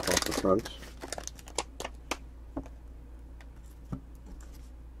autograph off the front.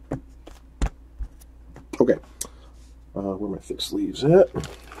 Okay. Where are my thick sleeves at?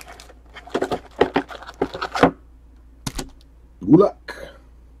 Good luck.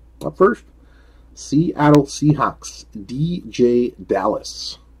 Up first, Seattle Seahawks, DJ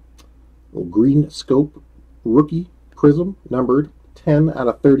Dallas. Little green scope rookie Prizm, numbered 10 out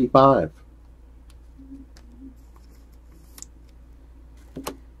of 35.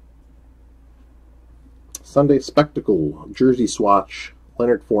 Sunday Spectacle, jersey swatch,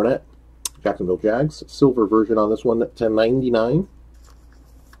 Leonard Fournette, Jacksonville Jags. Silver version on this one at $10.99.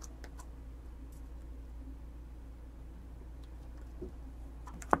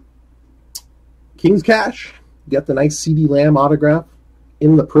 King's Cash, got the nice CD Lamb autograph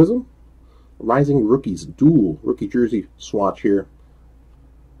in the Prizm. Rising Rookies, dual rookie jersey swatch here.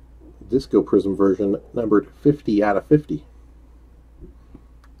 Disco Prizm version, numbered 50 out of 50.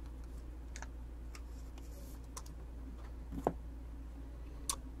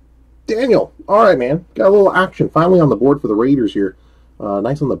 Daniel, all right, man. Got a little action finally on the board for the Raiders here.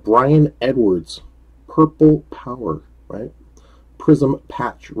 Nice on the Brian Edwards, Purple Power, right? Prizm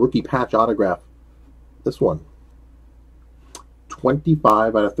patch, rookie patch autograph. This one,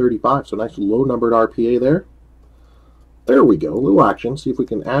 25 out of 35. So nice low numbered RPA there. There we go. A little action. See if we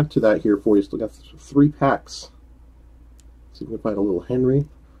can add to that here for you. Still got 3 packs. See if we can find a little Henry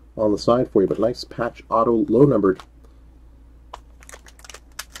on the side for you. But nice patch auto, low numbered.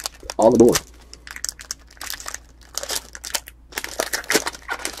 On the board.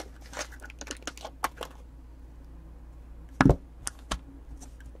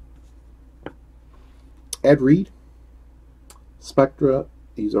 Ed Reed, Spectra,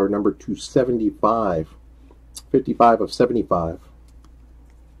 these are number 275, 55 of 75.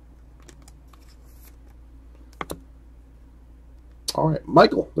 All right,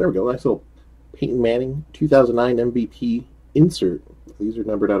 Michael, there we go. Nice little Peyton Manning 2009 MVP insert. These are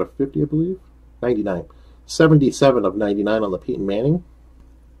numbered out of 50, I believe. 99. 77 of 99 on the Peyton Manning.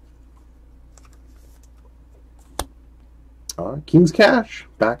 King's Cash,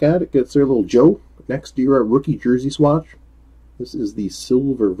 back at it. Gets their little Joe next year rookie jersey swatch. This is the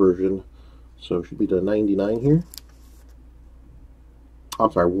silver version, so it should be the 99 here.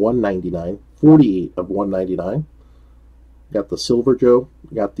 I'm sorry, 199. 48 of 199. Got the silver Joe.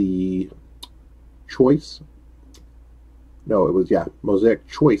 Got the choice. No, it was, yeah, Mosaic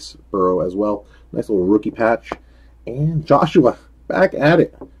Choice Burrow as well. Nice little rookie patch. And Joshua, back at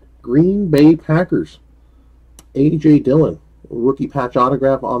it. Green Bay Packers. A.J. Dillon, rookie patch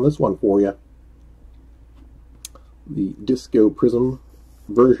autograph on this one for you. The Disco Prizm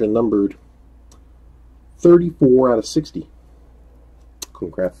version numbered 34 out of 60.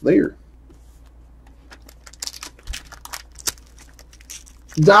 Congrats there.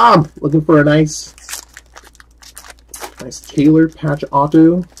 Dom, looking for a nice tailored patch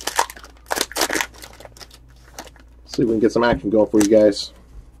auto. See if we can get some action going for you guys.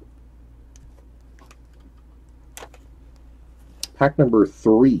 Pack number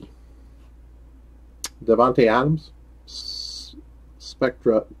 3. Devontae Adams,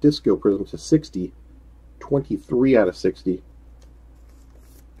 Spectra Disco Prizm to 60, 23 out of 60.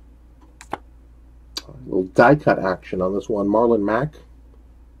 A little die cut action on this one. Marlon Mack,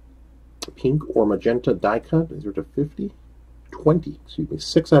 pink or magenta die cut. These are to 50, 20, excuse me,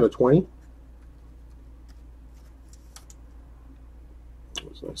 6 out of 20.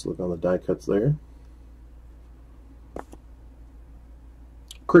 That's a nice look on the die cuts there.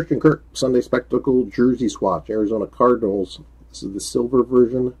 Christian Kirk, Sunday Spectacle jersey swatch, Arizona Cardinals. This is the silver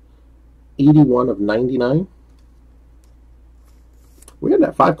version, 81 of 99. We had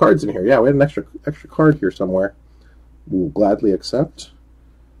that 5 cards in here. Yeah, we had an extra card here somewhere. We'll gladly accept.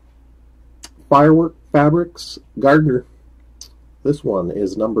 Firework Fabrics Gardner. This one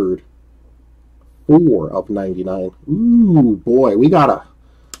is numbered 4 of 99. Ooh, boy, we got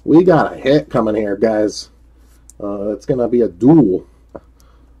a hit coming here, guys. It's gonna be a duel.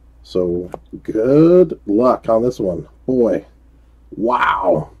 So good luck on this one, boy.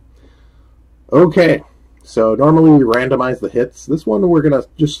 Wow. Okay, so normally we randomize the hits. This one we're going to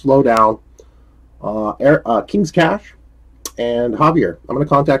just slow down. King's Cash and Javier. I'm going to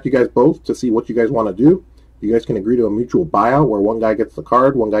contact you guys both to see what you guys want to do. You guys can agree to a mutual buyout where one guy gets the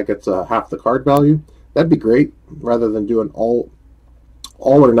card, one guy gets half the card value. That'd be great, rather than doing all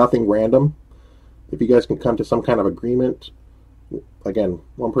or nothing random. If you guys can come to some kind of agreement, again,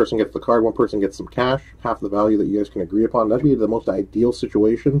 one person gets the card, one person gets some cash, half the value that you guys can agree upon. That'd be the most ideal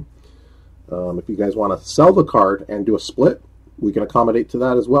situation. If you guys want to sell the card and do a split, we can accommodate to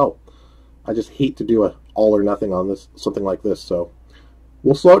that as well. I just hate to do a all or nothing on this, something like this. So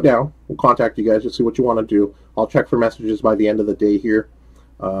we'll slow it down. We'll contact you guys to see what you want to do. I'll check for messages by the end of the day here,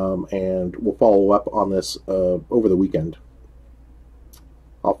 and we'll follow up on this over the weekend.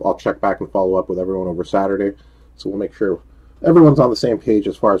 I'll check back and follow up with everyone over Saturday, so we'll make sure everyone's on the same page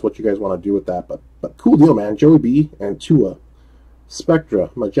as far as what you guys want to do with that. But cool deal, man. Joey B and Tua.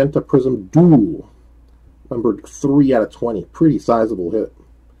 Spectra Magenta Prizm Dual, numbered 3 out of 20. Pretty sizable hit.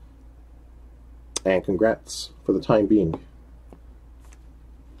 And congrats for the time being.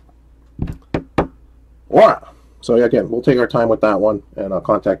 Alright, so again, we'll take our time with that one, and I'll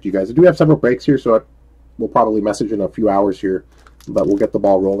contact you guys. I do have several breaks here, so we'll probably message in a few hours here, but we'll get the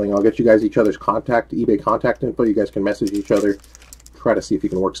ball rolling. I'll get you guys each other's eBay contact info. You guys can message each other, try to see if you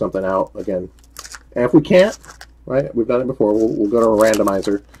can work something out again. And if we can't, right, we've done it before, we'll go to a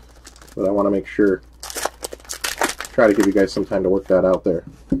randomizer, but I want to make sure, try to give you guys some time to work that out there.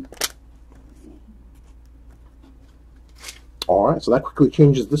 Alright, so that quickly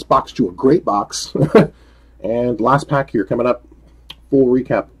changes this box to a great box. And last pack here coming up, full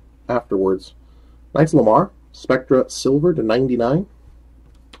recap afterwards. Nice Lamar, Spectra Silver to 99.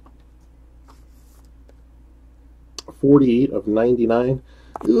 48 of 99.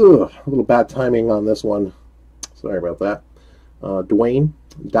 Ugh, a little bad timing on this one. Sorry about that. Dwayne,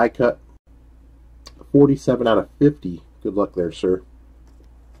 die cut. 47 out of 50. Good luck there, sir.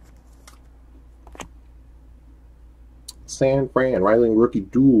 San Fran, Rising Rookie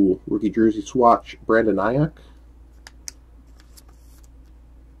Dual, Rookie Jersey Swatch, Brandon Nyack.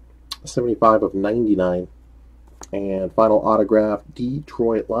 75 of 99. And final autograph,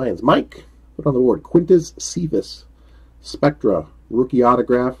 Detroit Lions. Mike, put on the board. Quintus Cephas, Spectra, Rookie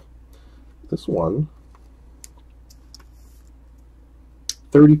autograph. This one,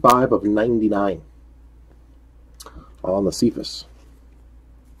 35 of 99 on the Cephas.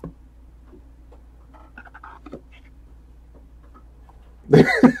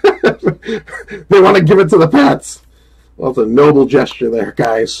 They want to give it to the pets. Well, it's a noble gesture there,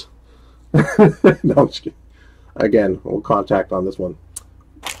 guys. No, I'm just kidding. Again, we'll contact on this one.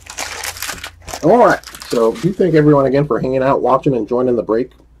 Alright, so do thank everyone again for hanging out, watching, and joining the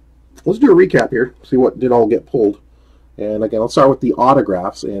break. Let's do a recap here, see what did all get pulled. And again, let's start with the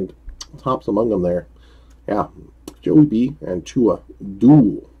autographs, and tops among them there. Yeah, Joey B and Tua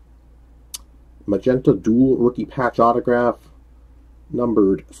Dual. Magenta Dual Rookie Patch autograph.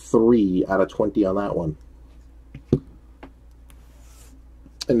 Numbered 3 out of 20 on that one.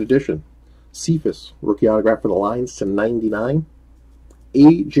 In addition, Cephas, rookie autograph for the Lions to 99.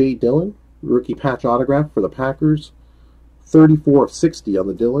 A.J. Dillon, rookie patch autograph for the Packers, 34 of 60 on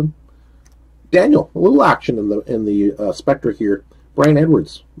the Dillon. Daniel, a little action in the Spectra here. Brian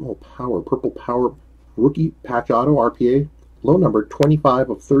Edwards, oh power, purple power, rookie patch auto RPA, low number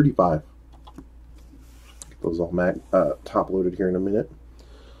 25 of 35. Those all top loaded here in a minute.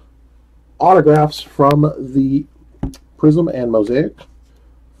 Autographs from the Prizm and Mosaic.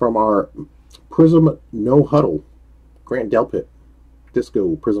 From our Prizm No Huddle, Grant Delpit,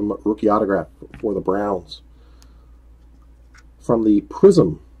 Disco Prizm rookie autograph for the Browns. From the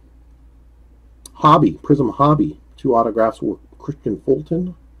Prizm Hobby, 2 autographs were Christian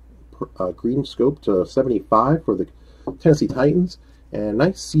Fulton, green scope to 75 for the Tennessee Titans, and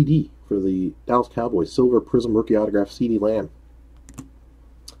nice CD for the Dallas Cowboys, silver Prizm rookie autograph, CD Lamb.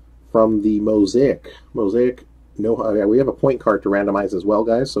 From the Mosaic, no, we have a point card to randomize as well,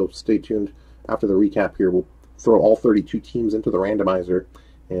 guys, so stay tuned after the recap here. We'll throw all 32 teams into the randomizer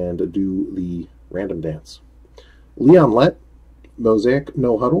and do the random dance. Leon Lett, Mosaic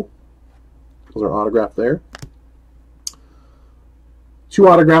No Huddle. Those are autographed there. 2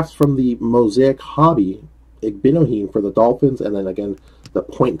 autographs from the Mosaic Hobby, Igbinoheen for the Dolphins, and then again the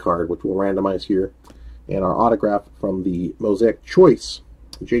point card, which we'll randomize here. And our autograph from the Mosaic Choice,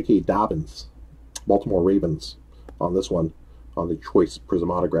 J.K. Dobbins, Baltimore Ravens, on this one, on the Choice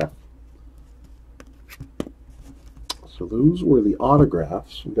Prizm autograph. So those were the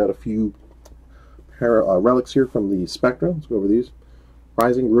autographs. We've got a few relics here from the Spectra. Let's go over these.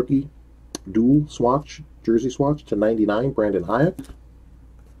 Rising Rookie Dual Swatch, jersey swatch to 99, Brandon Hyatt.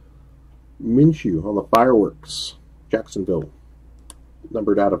 Minshew on the fireworks, Jacksonville,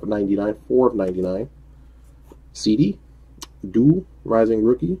 numbered out of 99, 4 of 99. CD, dual, rising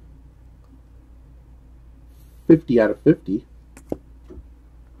rookie, 50 out of 50.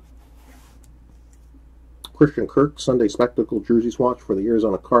 Christian Kirk, Sunday Spectacle jersey swatch for the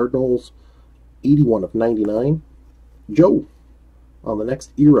Arizona Cardinals, 81 of 99. Joe on the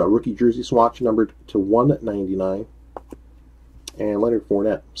next era, rookie jersey swatch numbered to 199. And Leonard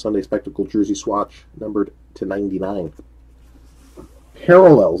Fournette, Sunday Spectacle jersey swatch numbered to 99.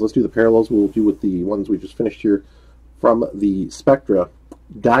 Parallels. Let's do the parallels. We'll do with the ones we just finished here from the Spectra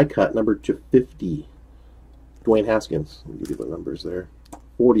die cut numbered to 50. Dwayne Haskins. I'll give you the numbers there.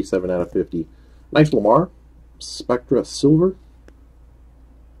 47 out of 50. Nice Lamar. Spectra Silver.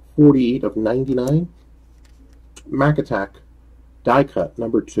 48 of 99. Mac Attack die cut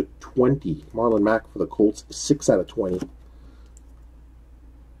numbered to 20. Marlon Mack for the Colts. 6 out of 20.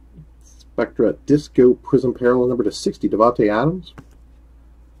 Spectra Disco Prizm Parallel number to 60, Devontae Adams.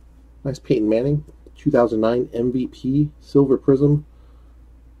 Nice Peyton Manning, 2009 MVP Silver Prizm,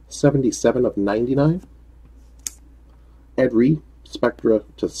 77 of 99. Ed Reed, Spectra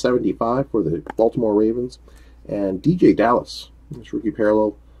to 75 for the Baltimore Ravens. And DJ Dallas, this rookie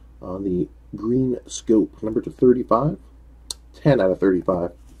parallel on the green scope, number to 35, 10 out of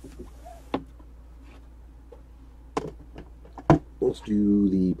 35. Let's do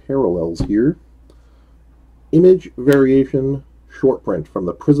the parallels here. Image variation short print from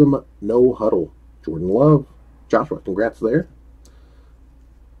the Prizm No Huddle. Jordan Love, Joshua, congrats there.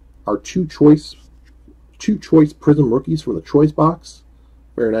 Our two choice Prizm rookies from the choice box.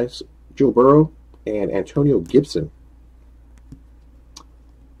 Very nice. Joe Burrow and Antonio Gibson.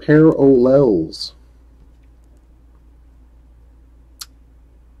 Parallels.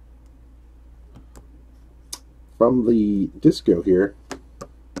 From the disco here,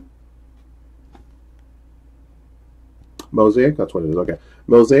 Mosaic, that's what it is, okay.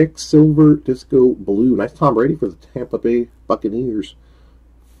 Mosaic Silver Disco Blue. Nice Tom Brady for the Tampa Bay Buccaneers.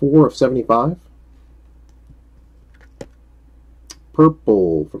 4 of 75.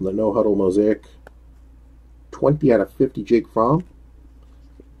 Purple from the No Huddle Mosaic. 20 out of 50, Jake Fromm.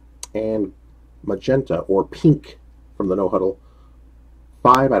 And magenta, or pink, from the No Huddle.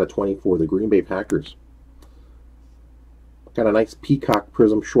 5 out of 20 for the Green Bay Packers. Got a nice Peacock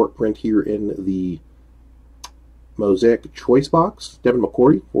Prizm short print here in the Mosaic Choice Box. Devin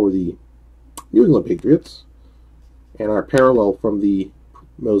McCourty for the New England Patriots. And our parallel from the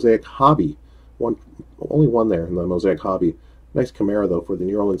Mosaic Hobby. Only one there in the Mosaic Hobby. Nice Camara, though, for the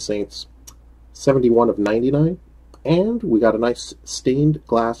New Orleans Saints. 71 of 99. And we got a nice stained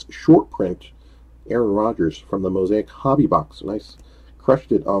glass short print Aaron Rodgers from the Mosaic Hobby Box. Nice.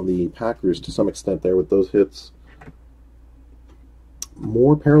 Crushed it on the Packers to some extent there with those hits.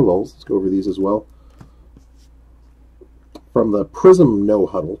 More parallels. Let's go over these as well. From the Prizm No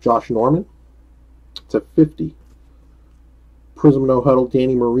Huddle, Josh Norman to 50. Prizm No Huddle,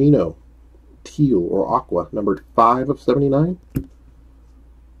 Danny Marino, teal or aqua, numbered 5 of 79.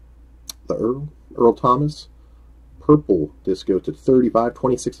 The Earl Thomas, purple disco to 35,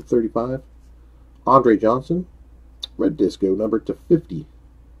 26 of 35. Andre Johnson, red disco, numbered to 50.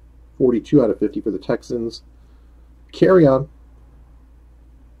 42 out of 50 for the Texans. Carry on.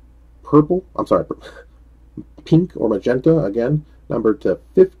 Pink or magenta, again, numbered to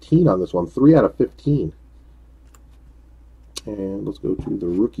 15 on this one, 3 out of 15. And let's go to the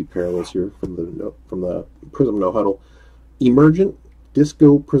rookie parallels here from the Prizm No Huddle. Emergent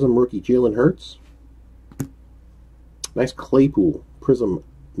Disco Prizm rookie Jalen Hurts. Nice Claypool Prizm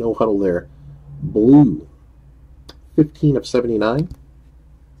No Huddle there. Blue, 15 of 79.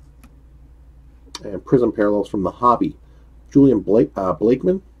 And Prizm parallels from the Hobby. Julian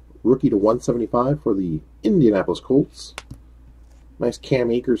Blakeman, rookie to 175 for the Indianapolis Colts. Nice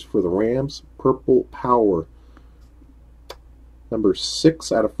Cam Akers for the Rams. Purple Power, number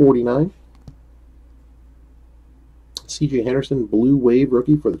 6 out of 49. C.J. Henderson, Blue Wave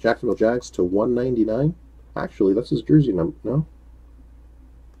rookie for the Jacksonville Jags to 199. Actually, that's his jersey number. No?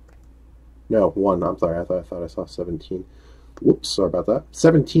 No, 1. I'm sorry. I thought I saw 17. Whoops, sorry about that.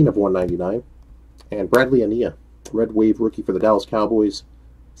 17 of 199. And Bradley Ania, Red Wave rookie for the Dallas Cowboys,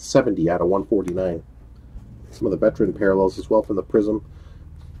 70 out of 149. Some of the veteran parallels as well from the Prizm.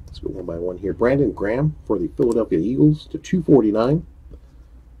 Let's go one by one here. Brandon Graham for the Philadelphia Eagles to 249.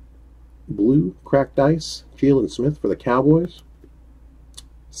 Blue cracked ice, Jalen Smith for the Cowboys,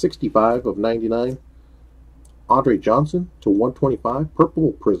 65 of 99. Andre Johnson to 125.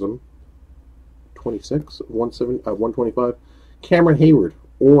 Purple Prizm, 26 of 125. Cameron Hayward,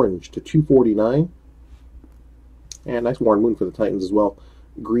 orange to 249. And nice Warren Moon for the Titans as well.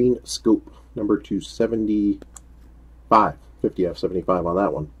 Green Scope, number 275. 50 out of 75 on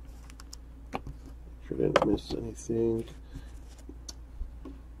that one. Sure didn't miss anything.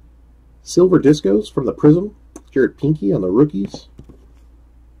 Silver Discos from the Prizm. Jared Pinky on the rookies.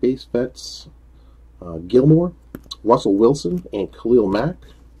 Base vets. Gilmore, Russell Wilson, and Khalil Mack.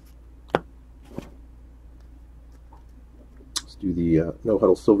 Let's do the No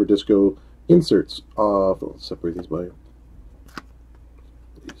Huddle Silver Disco inserts. Let's separate these by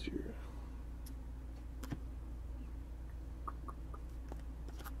these here.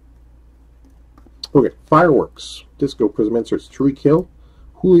 Okay, Fireworks Disco Prizm inserts. Tariq Hill,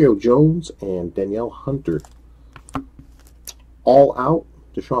 Julio Jones, and Danielle Hunter. All Out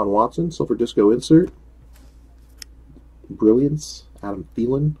Deshaun Watson, Silver Disco insert. Brilliance, Adam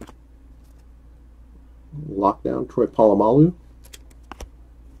Thielen. Lockdown, Troy Polamalu.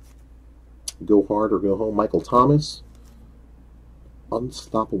 Go Hard or Go Home, Michael Thomas.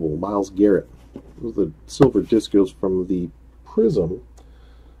 Unstoppable, Myles Garrett. Those are the Silver Discos from the Prizm.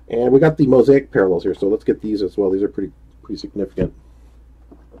 And we got the Mosaic parallels here, so let's get these as well. These are pretty significant.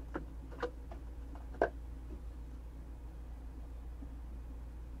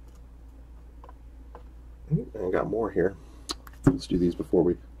 I got more here. Let's do these before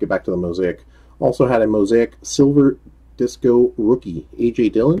we get back to the Mosaic. Also had a Mosaic Silver Disco rookie, A.J.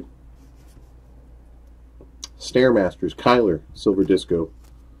 Dillon. Stairmasters, Kyler, Silver Disco.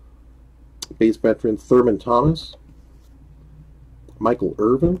 Base veteran, Thurman Thomas. Michael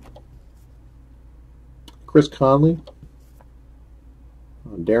Irvin. Chris Conley.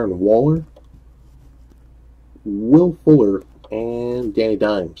 Darren Waller. Will Fuller, and Danny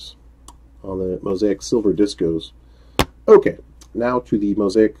Dimes on the Mosaic Silver Discos. Okay, now to the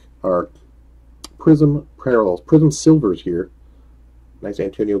Mosaic, our Prizm parallels. Prizm Silvers here. Nice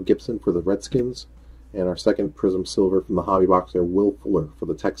Antonio Gibson for the Redskins. And our second Prizm Silver from the hobby box there, Will Fuller for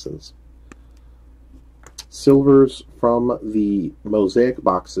the Texans. Silvers from the Mosaic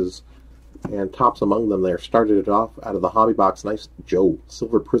boxes, and tops among them there. Started it off out of the hobby box. Nice Joe.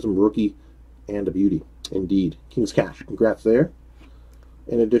 Silver Prizm rookie and a beauty. Indeed. King's Cash. Congrats there.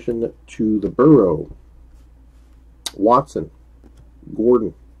 In addition to the Burrow, Watson,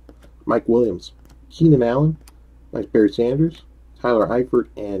 Gordon, Mike Williams, Keenan Allen, nice Barry Sanders, Tyler Eifert,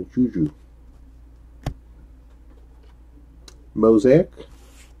 and Juju. Mosaic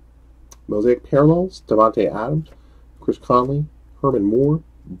parallels, Devontae Adams, Chris Conley, Herman Moore,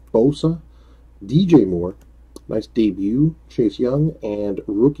 Bosa, DJ Moore, nice debut, Chase Young, and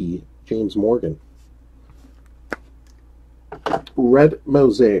rookie, James Morgan. Red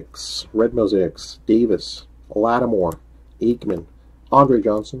Mosaics, Davis, Lattimore, Aikman, Andre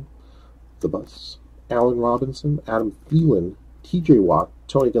Johnson, The Bus, Allen Robinson, Adam Thielen, TJ Watt,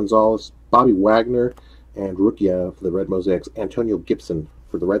 Tony Gonzalez, Bobby Wagner, and rookie for the Red Mosaics, Antonio Gibson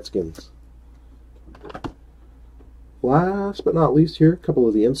for the Redskins. Last but not least here, a couple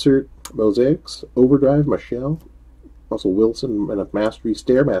of the insert Mosaics. Overdrive, Michelle, Russell Wilson, Men of Mastery,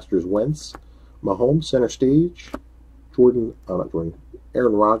 Stairmasters, Wentz, Mahomes, Center Stage, Aaron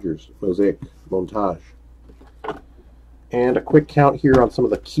Rodgers, Mosaic, Montage. And a quick count here on some of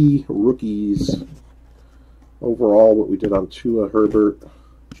the key rookies. Overall, what we did on Tua, Herbert,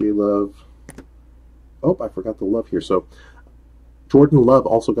 J-Love. Oh, I forgot the Love here. So, Jordan Love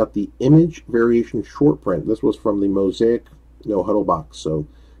also got the image variation short print. This was from the Mosaic No Huddle box. So,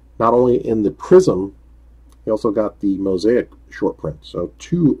 not only in the Prizm, he also got the Mosaic short print. So,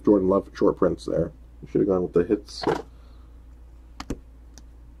 2 Jordan Love short prints there. Should have gone with the hits.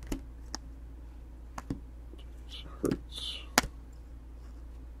 Hurts.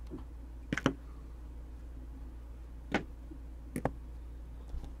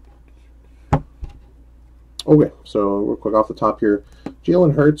 Okay, so real quick off the top here,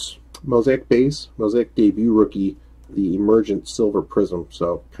 Jalen Hurts, Mosaic base, Mosaic debut rookie, the Emergent Silver Prizm.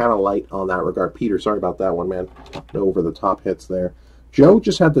 So kind of light on that regard. Peter, sorry about that one, man. No over-the-top hits there. Joe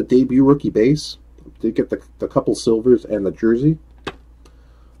just had the debut rookie base. Did get the couple silvers and the jersey.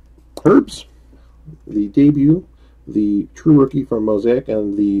 Herbs, the debut, the true rookie from Mosaic,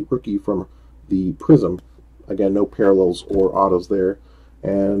 and the rookie from the Prizm. Again, no parallels or autos there.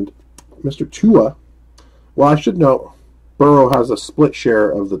 And Mr. Tua, well, I should note, Burrow has a split share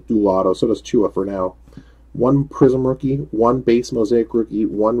of the dual auto, so does Tua for now. 1 Prizm rookie, 1 base Mosaic rookie,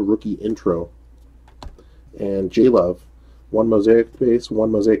 1 rookie intro. And J-Love, 1 Mosaic base,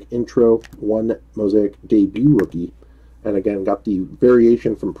 1 Mosaic intro, 1 Mosaic debut rookie. And again, got the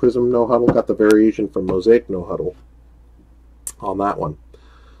variation from Prizm No Huddle, got the variation from Mosaic No Huddle on that one.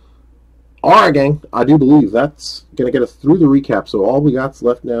 Alright, gang, I do believe that's going to get us through the recap. So all we got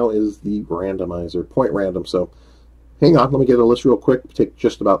left now is the randomizer, point random. So hang on, let me get a list real quick. Take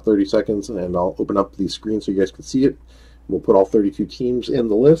just about 30 seconds, and I'll open up the screen so you guys can see it. We'll put all 32 teams in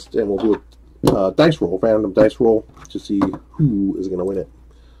the list, and we'll do a dice roll, random dice roll, to see who is going to win it.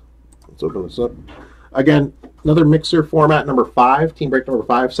 Let's open this up. Again, another mixer format number 5, team break number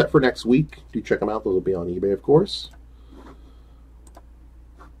 5, set for next week. Do check them out. Those will be on eBay, of course.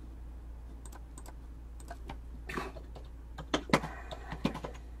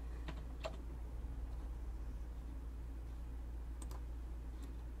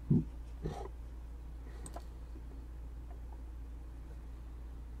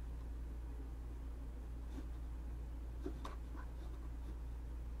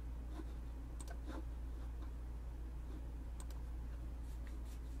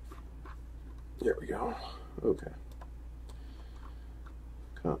 There we go. Okay.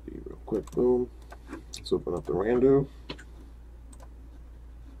 Copy real quick. Boom. Let's open up the rando.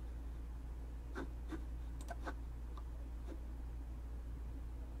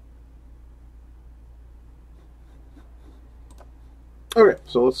 Okay,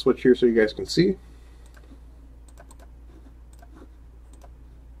 so let's switch here so you guys can see.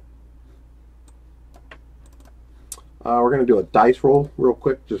 We're going to do a dice roll real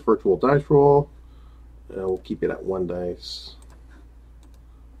quick, just virtual dice roll. We'll keep it at 1 dice.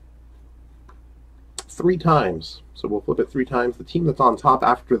 3 times. So we'll flip it 3 times. The team that's on top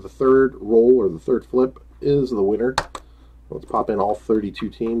after the third roll or the third flip is the winner. Let's pop in all 32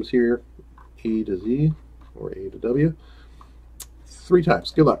 teams here. A to Z or A to W. 3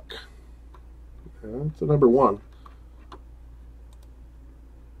 times. Good luck. That's a number 1.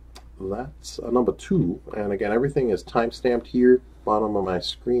 That's a number 2, and again, everything is time-stamped here, bottom of my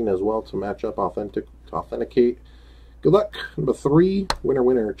screen as well to match up, to authenticate. Good luck. Number 3,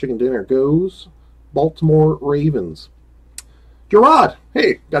 winner, chicken dinner goes Baltimore Ravens. Gerard,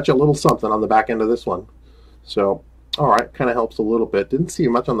 hey, got you a little something on the back end of this one. So, all right, kind of helps a little bit. Didn't see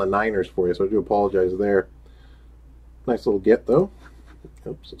much on the Niners for you, so I do apologize there. Nice little get, though.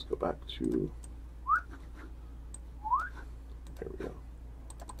 Oops, let's go back to... There we go.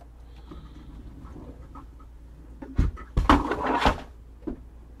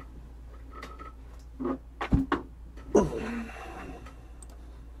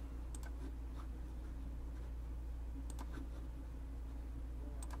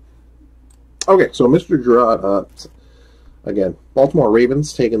 Okay, so Mr. Gerard, again, Baltimore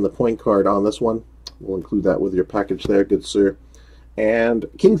Ravens taking the point card on this one. We'll include that with your package there, good sir. And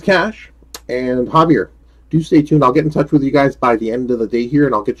King's Cash and Javier, do stay tuned. I'll get in touch with you guys by the end of the day here,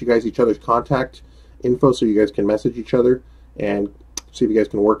 and I'll get you guys each other's contact info so you guys can message each other and see if you guys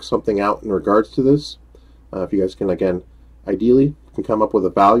can work something out in regards to this. If you guys can, again, ideally, can come up with a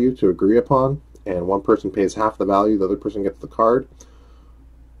value to agree upon, and one person pays half the value, the other person gets the card.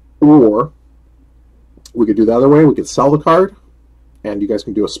 Or we could do the other way. We could sell the card, and you guys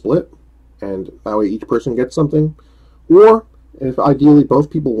can do a split, and that way each person gets something. Or if ideally both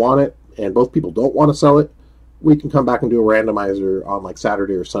people want it and both people don't want to sell it, we can come back and do a randomizer on like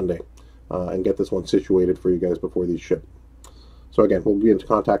Saturday or Sunday and get this one situated for you guys before these ship. So again, we'll be in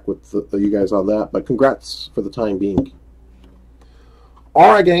contact with you guys on that, but congrats for the time being.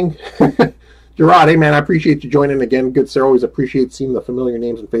 All right, gang. Gerard, hey man, I appreciate you joining again. Good sir, always appreciate seeing the familiar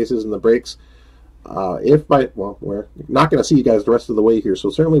names and faces in the breaks. Well, we're not going to see you guys the rest of the way here, so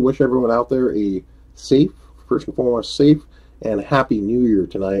certainly wish everyone out there a safe, first and foremost, safe and happy New Year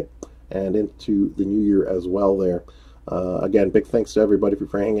tonight, and into the New Year as well there. Again, big thanks to everybody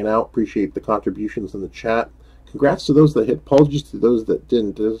for hanging out. Appreciate the contributions in the chat. Congrats to those that hit. Apologies to those that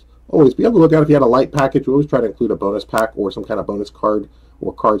didn't. As always, be on the lookout if you had a light package. We always try to include a bonus pack or some kind of bonus card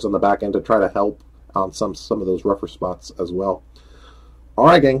or cards on the back end to try to help on some of those rougher spots as well. All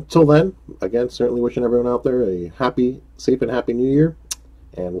right, gang. Till then, again, certainly wishing everyone out there a happy, safe, and happy New Year.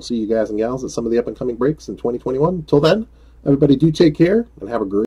 And we'll see you guys and gals at some of the up-and-coming breaks in 2021. Till then, everybody do take care and have a great